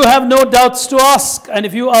 If you have no doubts to ask, and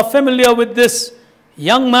if you are familiar with this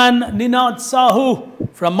young man, Ninad Sahu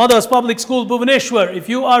from Mothers Public School, Bhubaneswar, if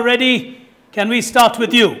you are ready, can we start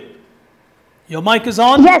with you? Your mic is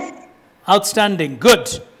on? Yes. Outstanding. Good.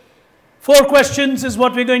 4 questions is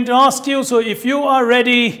what we're going to ask you. So if you are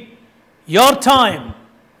ready, your time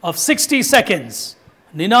of 60 seconds.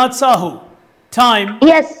 Ninad Sahu, time.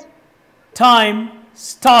 Yes. Time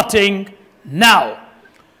starting now.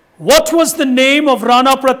 What was the name of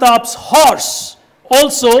Rana Pratap's horse?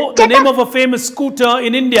 Also, the name of a famous scooter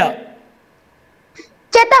in India.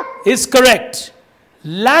 Chetak. Is correct.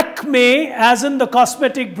 Lakme, as in the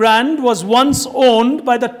cosmetic brand, was once owned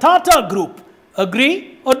by the Tata Group.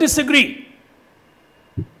 Agree or disagree?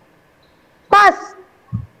 Pass.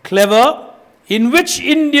 Clever. In which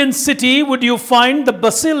Indian city would you find the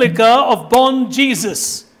Basilica of Born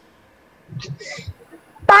Jesus?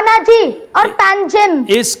 Panaji or Panjim.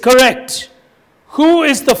 Is correct. Who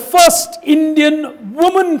is the first Indian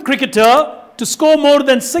woman cricketer to score more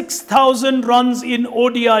than 6,000 runs in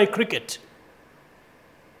ODI cricket?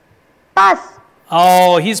 Pass.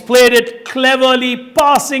 Oh, he's played it cleverly,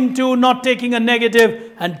 passing to, not taking a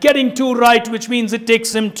negative, and getting 2 right, which means it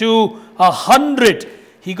takes him to 100.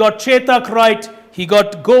 He got Chetak right, he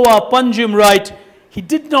got Goa Panjim right. He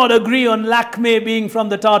did not agree on Lakme being from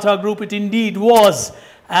the Tata Group. It indeed was,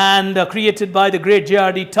 and created by the great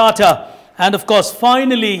J.R.D. Tata. And of course,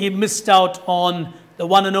 finally, he missed out on the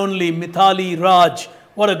one and only Mithali Raj.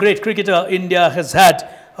 What a great cricketer India has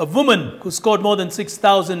had. A woman who scored more than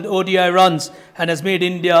 6,000 ODI runs and has made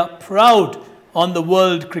India proud on the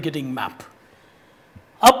world cricketing map.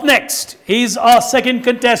 Up next is our second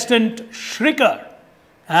contestant, Shrikar.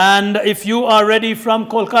 And if you are ready from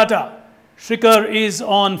Kolkata, Shrikar is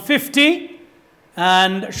on 50.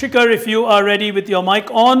 And Shrikar, if you are ready with your mic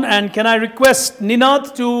on. And can I request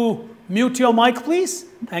Ninad to mute your mic, please?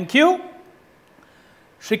 Thank you.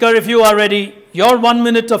 Shrikar, if you are ready, your 1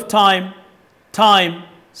 minute of time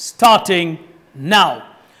starting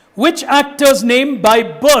now. Which actor's name by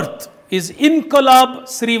birth is Inkalab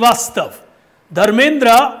Srivastav?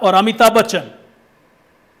 Dharmendra or Amitabh Bachchan?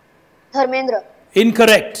 Dharmendra.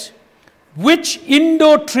 Incorrect. Which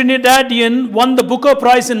Indo-Trinidadian won the Booker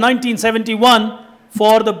Prize in 1971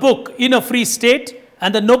 for the book In a Free State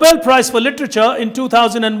and the Nobel Prize for Literature in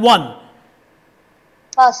 2001?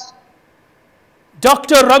 Pass.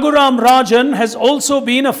 Dr. Raghuram Rajan has also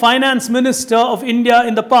been a finance minister of India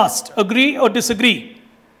in the past. Agree or disagree?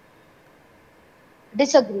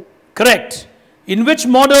 Disagree. Correct. In which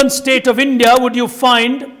modern state of India would you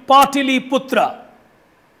find Pataliputra?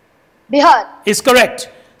 Bihar. Is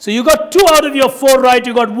correct. So you got 2 out of your 4 right,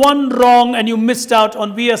 you got 1 wrong, and you missed out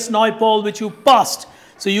on V.S. Naipaul, which you passed.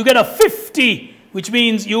 So you get a 50, which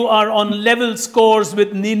means you are on level scores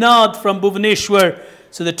with Ninad from Bhubaneswar.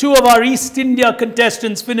 So the 2 of our East India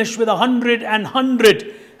contestants finish with 100 and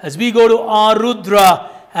 100 as we go to Arudra,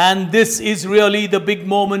 and this is really the big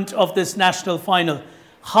moment of this national final.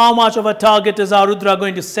 How much of a target is Arudra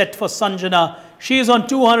going to set for Sanjana? She is on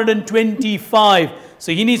 225,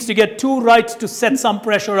 so he needs to get 2 right to set some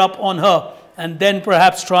pressure up on her, and then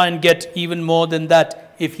perhaps try and get even more than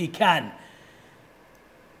that if he can.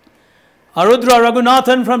 Arudra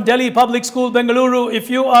Raghunathan from Delhi Public School, Bengaluru, if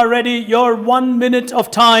you are ready, your 1 minute of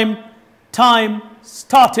time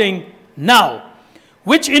starting now.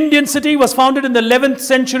 Which Indian city was founded in the 11th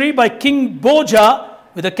century by King Bhoja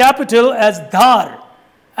with a capital as Dhar?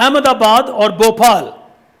 Ahmedabad or Bhopal?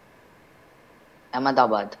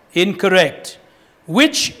 Ahmedabad. Incorrect.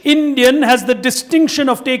 Which Indian has the distinction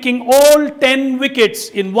of taking all 10 wickets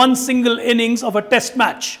in one single innings of a test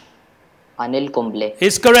match? Anil Kumble.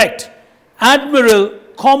 Is correct. Admiral,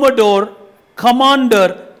 Commodore,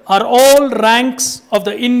 Commander are all ranks of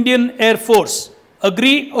the Indian Air Force.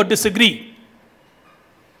 Agree or disagree?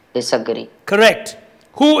 Disagree. Correct.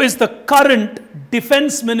 Who is the current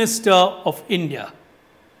Defense Minister of India?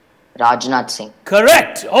 Rajnath Singh.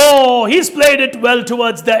 Correct. Oh, he's played it well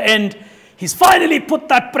towards the end. He's finally put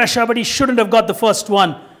that pressure, but he shouldn't have got the first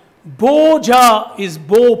one. Bhoja is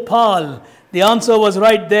Bhopal. The answer was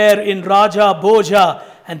right there in Raja Bhoja,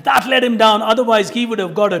 and that let him down. Otherwise, he would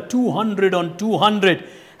have got a 200 on 200.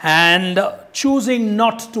 And choosing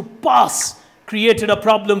not to pass created a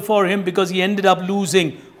problem for him because he ended up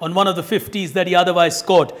losing on one of the 50s that he otherwise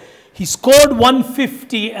scored. He scored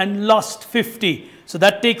 150 and lost 50. So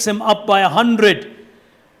that takes him up by 100.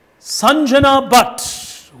 Sanjana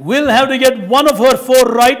Bhatt will have to get one of her 4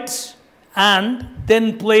 right and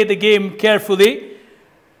then play the game carefully.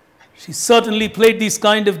 She certainly played these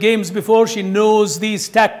kind of games before. She knows these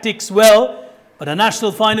tactics well. But a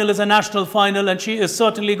national final is a national final, and she is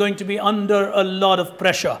certainly going to be under a lot of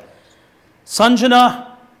pressure.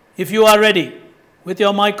 Sanjana, if you are ready, with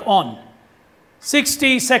your mic on.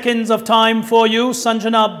 60 seconds of time for you.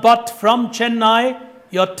 Sanjana Bhatt from Chennai.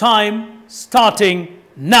 Your time starting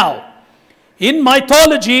now. In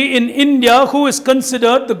mythology in India, who is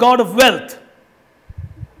considered the god of wealth?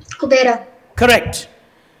 Kubera. Correct.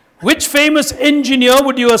 Which famous engineer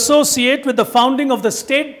would you associate with the founding of the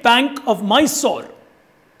State Bank of Mysore?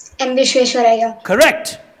 M. Vishweswaraya.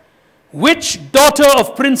 Correct. Which daughter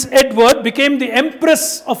of Prince Edward became the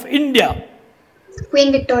Empress of India?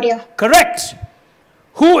 Queen Victoria. Correct.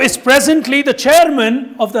 Who is presently the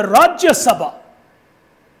chairman of the Rajya Sabha?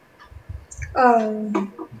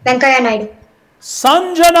 Venkaiah Naidu.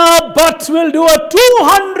 Sanjana Bhatt will do a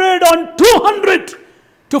 200 on 200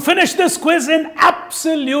 to finish this quiz in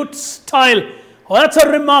absolute style. Oh, that's a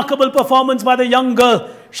remarkable performance by the young girl.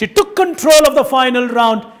 She took control of the final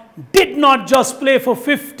round, did not just play for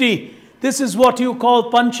 50. This is what you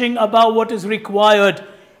call punching above what is required.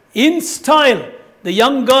 In style, the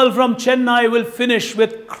young girl from Chennai will finish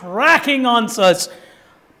with cracking answers.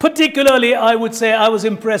 Particularly, I would say I was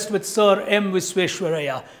impressed with Sir M.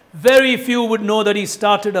 Visvesvaraya. Very few would know that he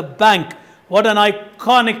started a bank. What an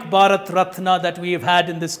iconic Bharat Ratna that we have had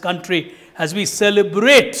in this country as we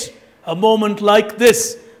celebrate a moment like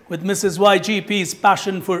this with Mrs. YGP's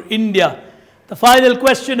passion for India. The final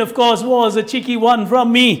question, of course, was a cheeky one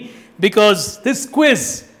from me because this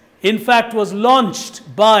quiz, in fact, was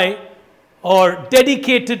launched by or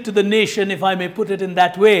dedicated to the nation, if I may put it in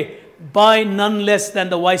that way, by none less than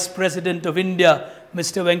the Vice President of India,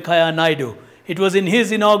 Mr. Venkaiah Naidu. It was in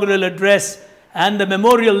his inaugural address and the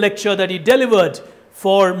memorial lecture that he delivered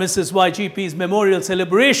for Mrs. YGP's memorial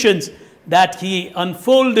celebrations that he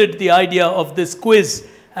unfolded the idea of this quiz.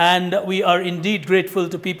 And we are indeed grateful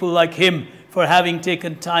to people like him for having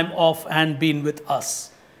taken time off and been with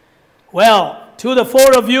us. Well, to the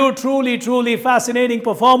four of you, truly, truly fascinating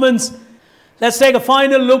performance. Let's take a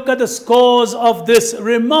final look at the scores of this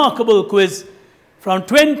remarkable quiz. From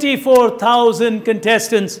 24,000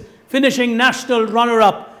 contestants, finishing national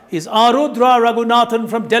runner-up is Arudra Raghunathan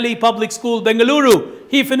from Delhi Public School, Bengaluru.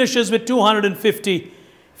 He finishes with 250.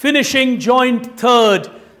 Finishing joint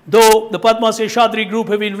third, though the Padma Seshadri group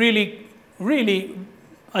have been really,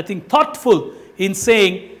 I think, thoughtful in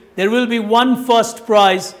saying there will be one first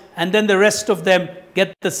prize and then the rest of them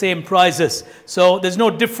get the same prizes. So there's no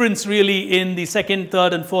difference really in the second,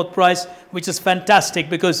 third and fourth prize, which is fantastic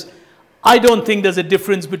because I don't think there's a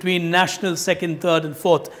difference between national second, third and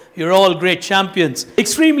fourth. You're all great champions.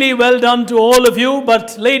 Extremely well done to all of you.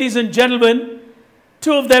 But ladies and gentlemen,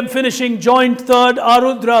 two of them finishing joint third,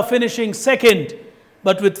 Arudra finishing second,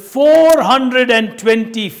 but with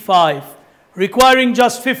 425, requiring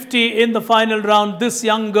just 50 in the final round. This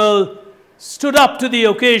young girl stood up to the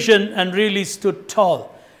occasion and really stood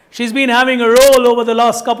tall. She's been having a role over the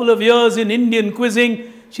last couple of years in Indian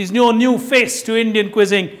quizzing. She's no new face to Indian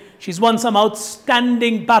quizzing. She's won some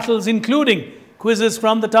outstanding battles, including quizzes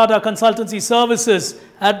from the Tata Consultancy Services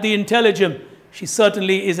at the Intelligem. She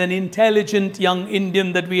certainly is an intelligent young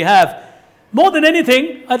Indian that we have. More than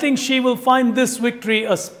anything, I think she will find this victory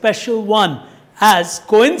a special one, as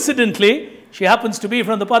coincidentally, she happens to be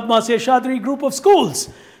from the Padma Seshadri group of schools.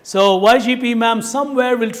 So YGP ma'am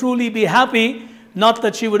somewhere will truly be happy, not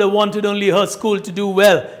that she would have wanted only her school to do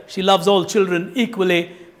well. She loves all children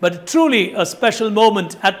equally. But truly a special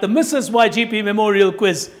moment at the Mrs. YGP Memorial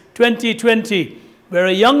Quiz 2020, where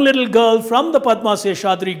a young little girl from the Padma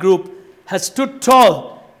Seshadri group has stood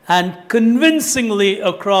tall and convincingly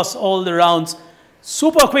across all the rounds.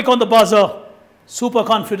 Super quick on the buzzer, super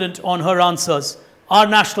confident on her answers. Our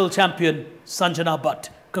national champion, Sanjana Bhatt.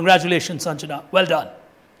 Congratulations, Sanjana. Well done.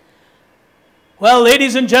 Well,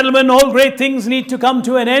 ladies and gentlemen, all great things need to come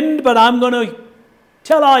to an end, but I'm going to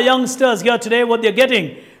tell our youngsters here today what they're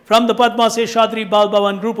getting from the Padma Seshadri Bal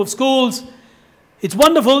Bhavan group of schools. It's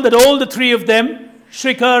wonderful that all the three of them,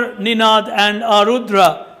 Shrikar, Ninad and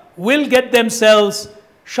Arudra, will get themselves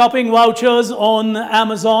shopping vouchers on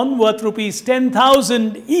Amazon worth rupees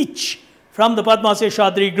 10,000 each from the Padma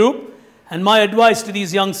Seshadri group. And my advice to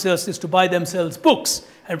these youngsters is to buy themselves books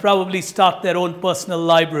and probably start their own personal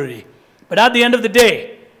library. But at the end of the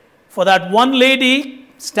day, for that one lady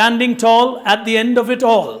standing tall at the end of it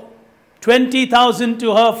all, 20,000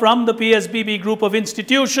 to her from the PSBB group of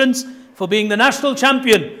institutions for being the national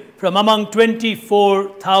champion from among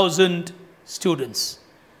 24,000 students.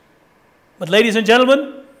 But ladies and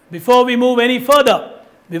gentlemen, before we move any further,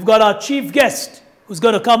 we've got our chief guest who's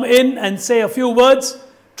going to come in and say a few words.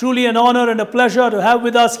 Truly an honor and a pleasure to have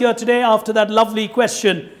with us here today after that lovely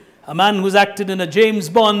question. A man who's acted in a James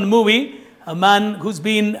Bond movie, a man who's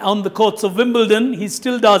been on the courts of Wimbledon. He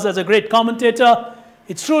still does as a great commentator.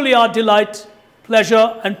 It's truly our delight,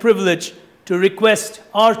 pleasure and privilege to request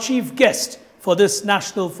our chief guest for this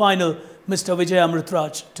national final, Mr. Vijay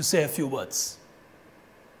Amritraj, to say a few words.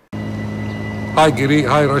 Hi Giri,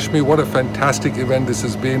 hi Rashmi, what a fantastic event this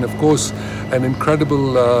has been. Of course, an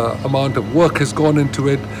incredible amount of work has gone into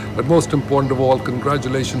it, but most important of all,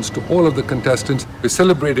 congratulations to all of the contestants. We're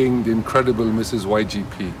celebrating the incredible Mrs.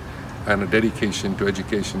 YGP and a dedication to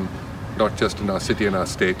education not just in our city and our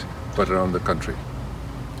state, but around the country.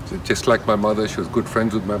 So just like my mother, she was good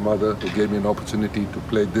friends with my mother, who gave me an opportunity to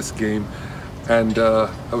play this game. And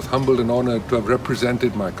I was humbled and honored to have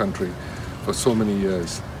represented my country for so many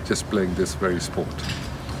years, just playing this very sport.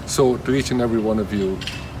 So to each and every one of you,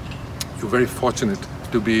 you're very fortunate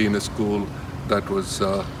to be in a school that was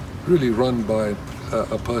really run by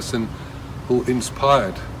a person who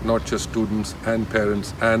inspired not just students and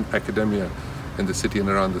parents and academia in the city and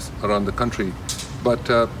around the country,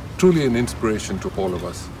 but truly an inspiration to all of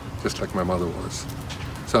us, just like my mother was.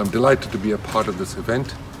 So I'm delighted to be a part of this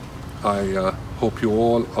event. I hope you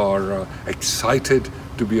all are excited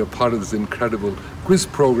to be a part of this incredible quiz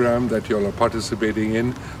program that you all are participating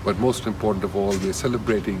in. But most important of all, we're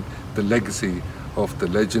celebrating the legacy of the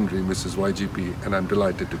legendary Mrs. YGP, and I'm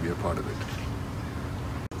delighted to be a part of it.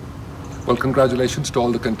 Well, congratulations to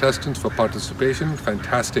all the contestants for participation.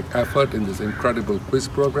 Fantastic effort in this incredible quiz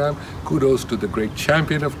program. Kudos to the great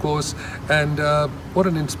champion, of course. And what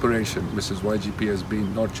an inspiration Mrs. YGP has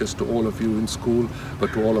been, not just to all of you in school,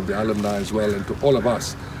 but to all of the alumni as well, and to all of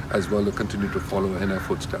us as well, to continue to follow in her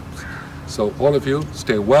footsteps. So all of you,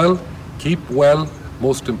 stay well, keep well.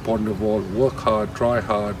 Most important of all, work hard, try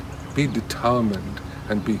hard, be determined,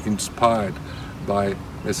 and be inspired by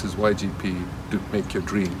Mrs. YGP to make your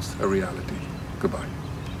dreams a reality. Goodbye.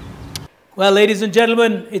 Well, ladies and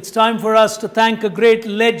gentlemen, it's time for us to thank a great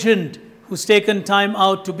legend who's taken time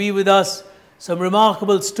out to be with us. Some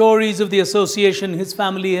remarkable stories of the association his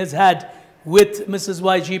family has had with Mrs.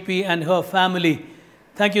 YGP and her family.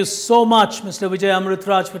 Thank you so much, Mr. Vijay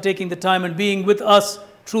Amritraj, for taking the time and being with us.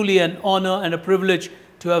 Truly an honor and a privilege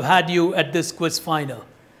to have had you at this quiz final.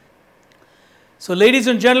 So ladies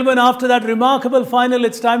and gentlemen, after that remarkable final,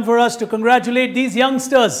 it's time for us to congratulate these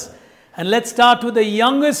youngsters. And let's start with the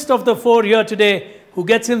youngest of the four here today, who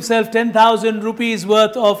gets himself 10,000 rupees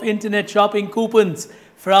worth of internet shopping coupons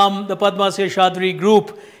from the Padma Seshadri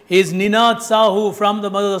group. Is Ninad Sahu from the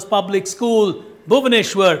Mothers Public School,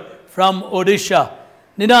 Bhubaneswar from Odisha.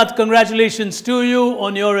 Ninad, congratulations to you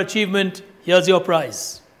on your achievement. Here's your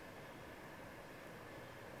prize.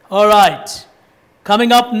 All right.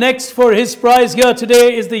 Coming up next for his prize here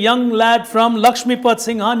today is the young lad from Lakshmipat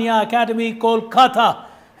Singhania Academy, Kolkata.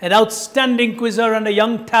 An outstanding quizzer and a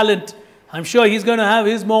young talent. I'm sure he's going to have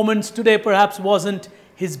his moments. Today perhaps wasn't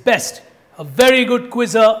his best. A very good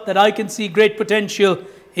quizzer that I can see great potential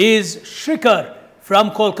is Shrikar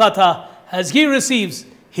from Kolkata, as he receives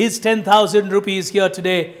his 10,000 rupees here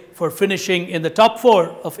today for finishing in the top 4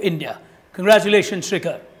 of India. Congratulations,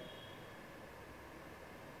 Shrikar.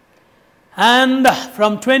 And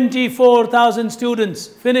from 24,000 students,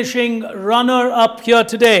 finishing runner-up here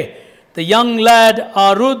today, the young lad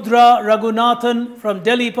Arudra Raghunathan from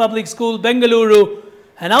Delhi Public School, Bengaluru.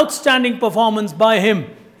 An outstanding performance by him.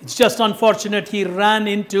 It's just unfortunate he ran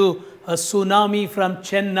into a tsunami from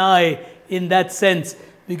Chennai in that sense,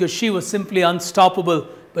 because she was simply unstoppable.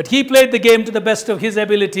 But he played the game to the best of his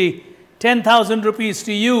ability. 10,000 rupees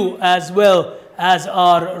to you as well as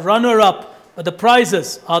our runner-up. But the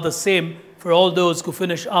prizes are the same for all those who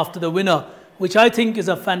finish after the winner, which I think is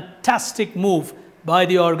a fantastic move by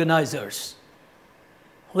the organizers.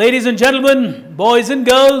 Ladies and gentlemen, boys and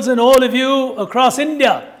girls, and all of you across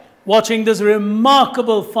India watching this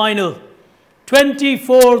remarkable final,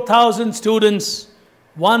 24,000 students,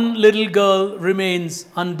 one little girl remains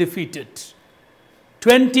undefeated.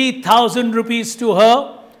 20,000 rupees to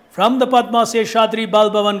her from the Padma Seshadri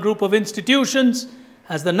Balbhavan group of institutions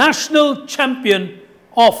as the national champion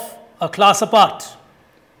of a class apart.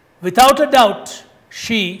 Without a doubt,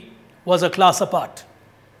 she was a class apart.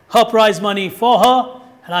 Her prize money for her,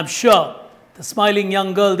 and I'm sure the smiling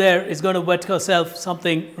young girl there is going to wet herself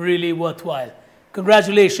something really worthwhile.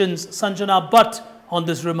 Congratulations, Sanjana Bhatt, on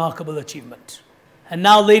this remarkable achievement. And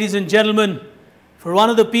now, ladies and gentlemen, for one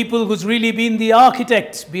of the people who's really been the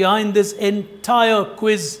architect behind this entire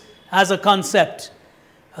quiz as a concept,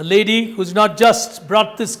 a lady who's not just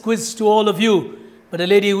brought this quiz to all of you, but a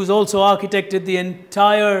lady who's also architected the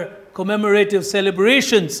entire commemorative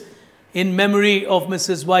celebrations in memory of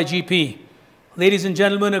Mrs. YGP. Ladies and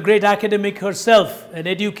gentlemen, a great academic herself, an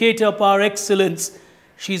educator par excellence.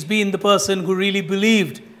 She's been the person who really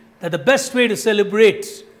believed that the best way to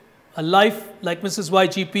celebrate a life like Mrs.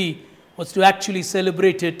 YGP was to actually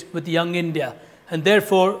celebrate it with young India. And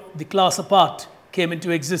therefore, the class apart came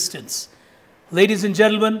into existence. Ladies and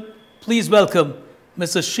gentlemen, please welcome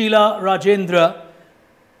Mrs. Sheila Rajendra,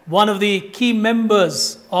 one of the key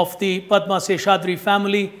members of the Padma Seshadri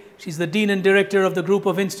family. She's the Dean and Director of the group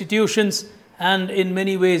of institutions and in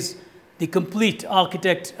many ways the complete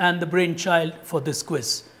architect and the brainchild for this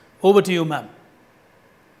quiz. Over to you, ma'am.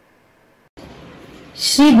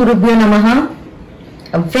 Shri Gurubhyo Namaha.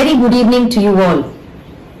 A very good evening to you all.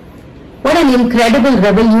 What an incredible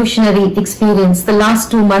revolutionary experience the last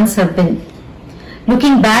 2 months have been.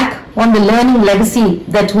 Looking back on the learning legacy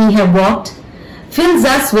that we have walked fills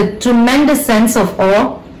us with tremendous sense of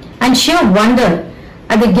awe and sheer wonder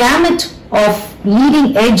at the gamut of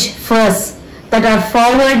leading edge firsts that our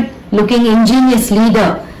forward looking ingenious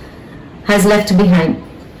leader has left behind.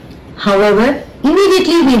 However,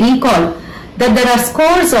 immediately we recall that there are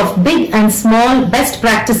scores of big and small best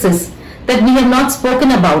practices that we have not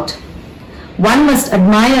spoken about. One must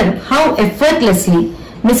admire how effortlessly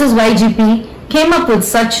Mrs. YGP came up with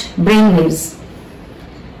such brainwaves.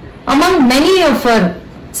 Among many of her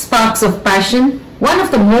sparks of passion, one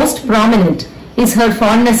of the most prominent is her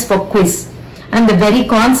fondness for quiz and the very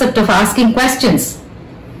concept of asking questions.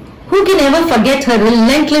 Who can ever forget her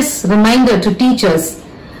relentless reminder to teachers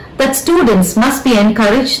that students must be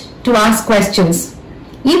encouraged to ask questions,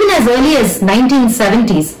 even as early as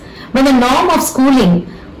 1970s, when the norm of schooling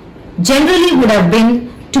generally would have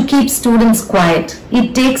been to keep students quiet.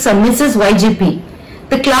 It takes a Mrs. YGP,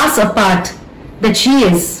 the class apart that she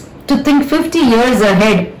is, to think 50 years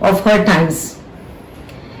ahead of her times.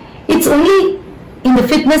 It's only in the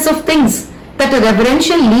fitness of things that a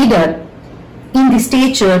reverential leader in the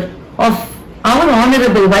stature of our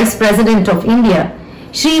Honorable Vice President of India,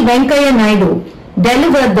 Shri Venkaiah Naidu,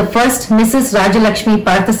 delivered the first Mrs. Rajalakshmi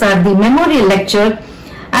Parthasarathy Memorial Lecture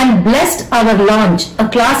and blessed our launch, a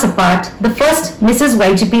class apart, the first Mrs.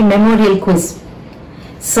 YGP Memorial Quiz.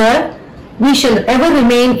 Sir, we shall ever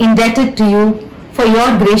remain indebted to you for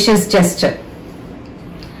your gracious gesture.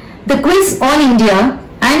 The quiz on India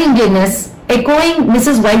and Indianness, echoing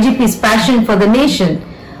Mrs. YGP's passion for the nation,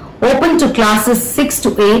 open to classes 6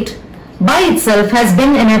 to 8, by itself has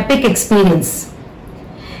been an epic experience.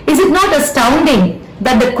 Is it not astounding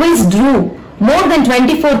that the quiz drew more than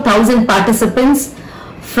 24,000 participants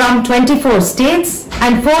from 24 states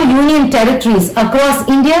and 4 union territories across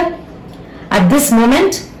India? At this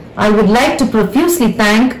moment, I would like to profusely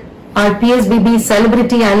thank our PSBB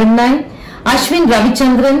celebrity alumni Ashwin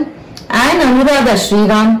Ravichandran and Anuradha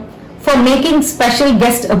Sriram for making special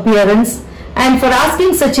guest appearance and for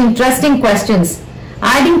asking such interesting questions,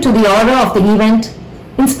 adding to the aura of the event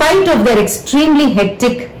in spite of their extremely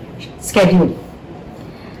hectic schedule.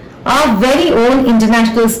 Our very own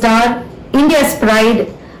international star, India's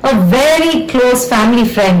pride, a very close family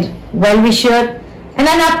friend, well-wisher and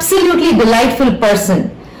an absolutely delightful person,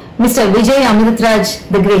 Mr. Vijay Amritraj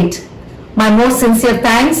the Great. My most sincere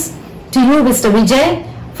thanks to you, Mr. Vijay,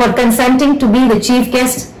 for consenting to be the chief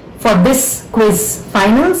guest for this quiz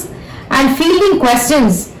finals and fielding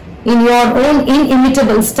questions in your own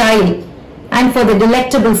inimitable style and for the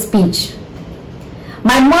delectable speech.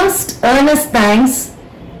 My most earnest thanks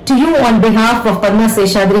to you on behalf of Padma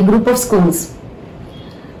Seshadri Group of Schools.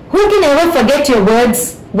 Who can ever forget your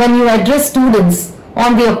words when you address students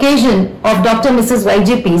on the occasion of Dr. Mrs.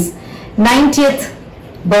 YGP's 90th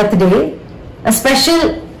birthday, a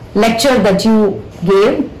special lecture that you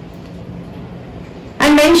gave,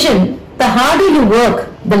 and mention the harder you work,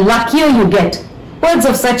 the luckier you get. Words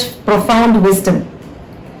of such profound wisdom.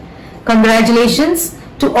 Congratulations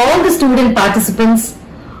to all the student participants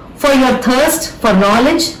for your thirst for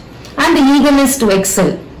knowledge and the eagerness to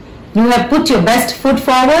excel. You have put your best foot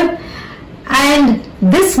forward, and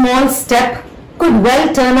this small step could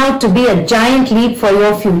well turn out to be a giant leap for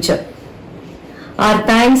your future. Our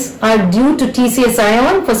thanks are due to TCS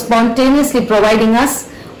ION for spontaneously providing us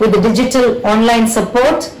with the digital online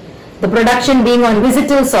support, the production being on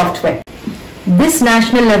Visital software. This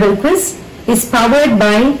national level quiz is powered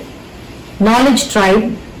by Knowledge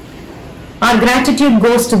Tribe. Our gratitude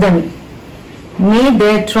goes to them. May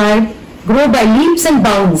their tribe grow by leaps and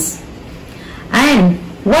bounds. And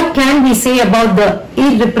what can we say about the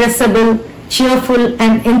irrepressible, cheerful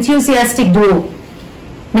and enthusiastic duo,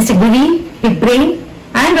 Mr. Giri, Big Brain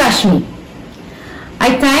and Rashmi.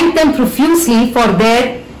 I thank them profusely for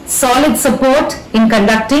their solid support in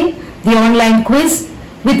conducting the online quiz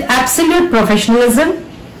with absolute professionalism,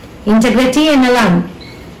 integrity and elan.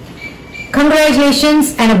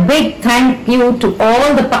 Congratulations and a big thank you to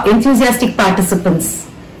all the enthusiastic participants.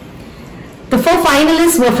 The 4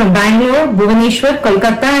 finalists were from Bangalore, Bhubaneswar,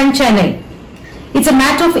 Kolkata and Chennai. It's a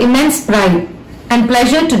matter of immense pride and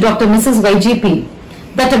pleasure to Dr. Mrs. YGP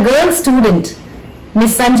that a girl student,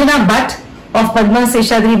 Ms. Sanjana Bhatt of Padma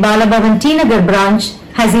Seshadri Balabhavan T Nagar branch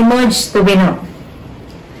has emerged the winner.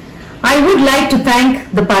 I would like to thank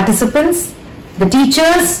the participants, the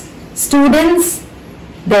teachers, students,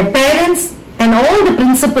 their parents and all the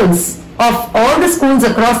principals of all the schools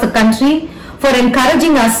across the country for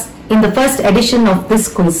encouraging us in the first edition of this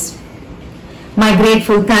quiz. My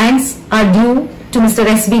grateful thanks are due to Mr.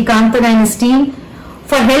 S.B. Kantan and his team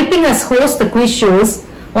for helping us host the quiz shows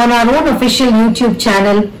on our own official YouTube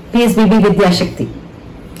channel, PSBB Vidya Shakti.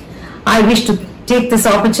 I wish to take this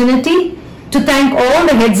opportunity to thank all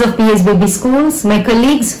the heads of PSBB schools, my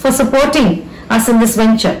colleagues, for supporting us in this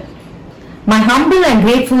venture. My humble and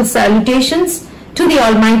grateful salutations to the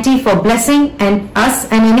Almighty for blessing us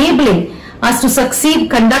and enabling us to succeed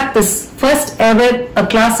conduct this first ever a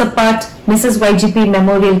class apart Mrs. YGP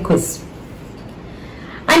Memorial Quiz.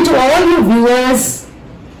 And to all you viewers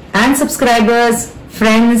and subscribers,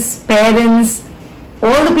 friends, parents,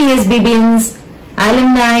 all the PSBBians,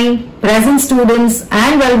 alumni, present students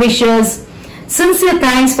and well-wishers, sincere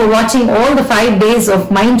thanks for watching all the 5 days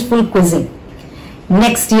of mindful quizzing.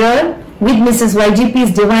 Next year, with Mrs.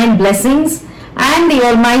 YGP's divine blessings and the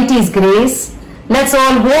Almighty's grace, let's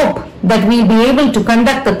all hope that we'll be able to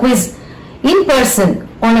conduct the quiz in person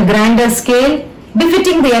on a grander scale,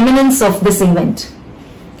 befitting the eminence of this event.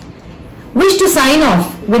 Wish to sign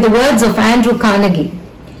off with the words of Andrew Carnegie.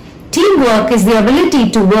 Teamwork is the ability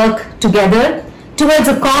to work together towards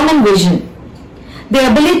a common vision,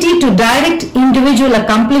 the ability to direct individual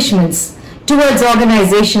accomplishments towards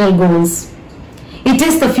organizational goals. It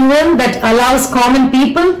is the fuel that allows common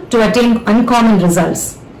people to attain uncommon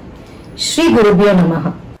results. Shri Gurubhyo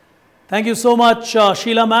Namaha. Thank you so much,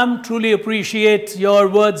 Sheila ma'am. Truly appreciate your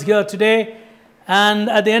words here today. And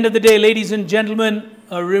at the end of the day, ladies and gentlemen,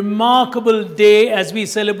 a remarkable day as we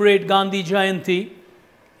celebrate Gandhi Jayanti.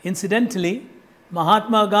 Incidentally,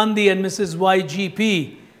 Mahatma Gandhi and Mrs.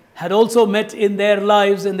 YGP had also met in their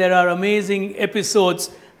lives, and there are amazing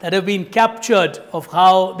episodes that have been captured of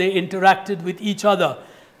how they interacted with each other.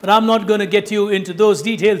 But I'm not going to get you into those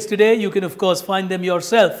details today. You can, of course, find them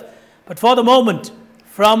yourself. But for the moment,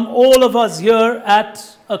 from all of us here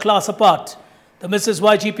at A Class Apart, the Mrs.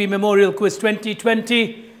 YGP Memorial Quiz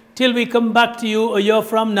 2020, till we come back to you a year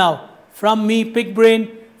from now, from me, Pig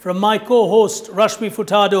Brain, from my co-host, Rashmi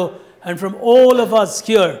Furtado, and from all of us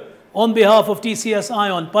here, on behalf of TCS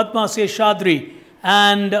Ion, Padma Seshadri,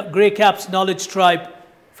 and Grey Caps Knowledge Tribe,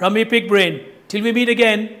 from me, Pig Brain, till we meet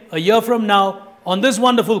again a year from now on this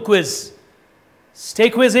wonderful quiz. Stay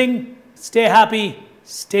quizzing, stay happy,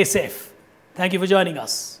 stay safe. Thank you for joining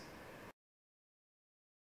us.